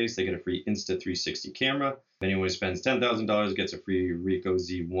OpenSpace, they get a free Insta360 camera. If anyone spends $10,000, gets a free Ricoh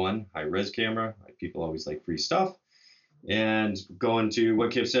Z1 high-res camera. People always like free stuff. And going to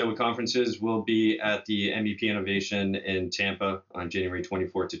what Kip said with conferences, we'll be at the MVP Innovation in Tampa on January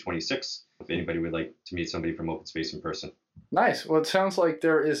 24th to 26th. If anybody would like to meet somebody from OpenSpace in person. Nice. Well, it sounds like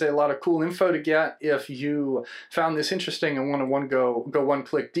there is a lot of cool info to get if you found this interesting and want to go one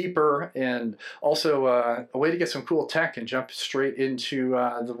click deeper, and also a way to get some cool tech and jump straight into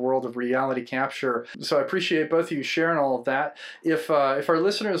the world of reality capture. So I appreciate both of you sharing all of that. If our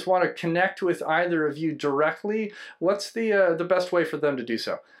listeners want to connect with either of you directly, what's the best way for them to do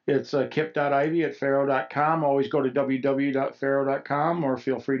so? It's kip.ivey@faro.com. Always go to www.faro.com, or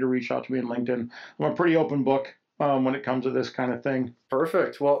feel free to reach out to me on LinkedIn. I'm a pretty open book when it comes to this kind of thing.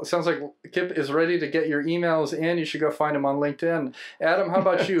 Perfect. Well, it sounds like Kip is ready to get your emails in. You should go find him on LinkedIn. Adam, how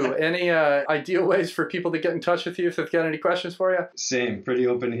about you? Any ideal ways for people to get in touch with you if they've got any questions for you? Same, pretty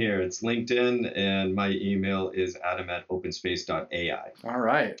open here. It's LinkedIn, and my email is adam@openspace.ai. All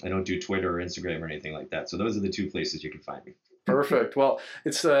right. I don't do Twitter or Instagram or anything like that. So those are the two places you can find me. Perfect. Well,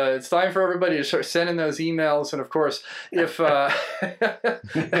 it's time for everybody to start sending those emails, and of course, if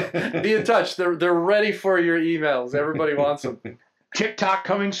be in touch. They're ready for your emails. Everybody wants them. TikTok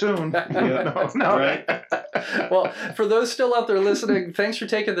coming soon. Yeah. No. Right. Well, for those still out there listening, thanks for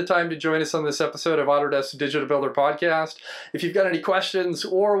taking the time to join us on this episode of Autodesk Digital Builder Podcast. If you've got any questions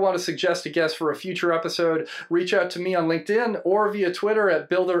or want to suggest a guest for a future episode, reach out to me on LinkedIn or via Twitter at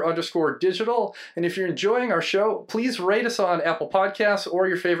builder_digital. And if you're enjoying our show, please rate us on Apple Podcasts or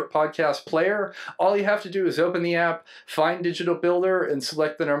your favorite podcast player. All you have to do is open the app, find Digital Builder, and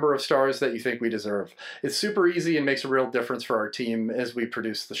select the number of stars that you think we deserve. It's super easy and makes a real difference for our team as we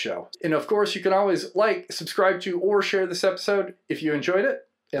produce the show. And of course, you can always subscribe to, or share this episode if you enjoyed it.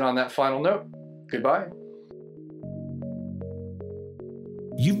 And on that final note, goodbye.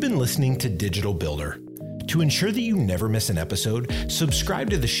 You've been listening to Digital Builder. To ensure that you never miss an episode, subscribe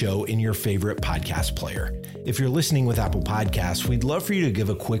to the show in your favorite podcast player. If you're listening with Apple Podcasts, we'd love for you to give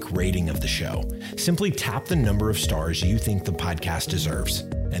a quick rating of the show. Simply tap the number of stars you think the podcast deserves,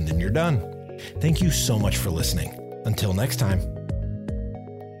 and then you're done. Thank you so much for listening. Until next time.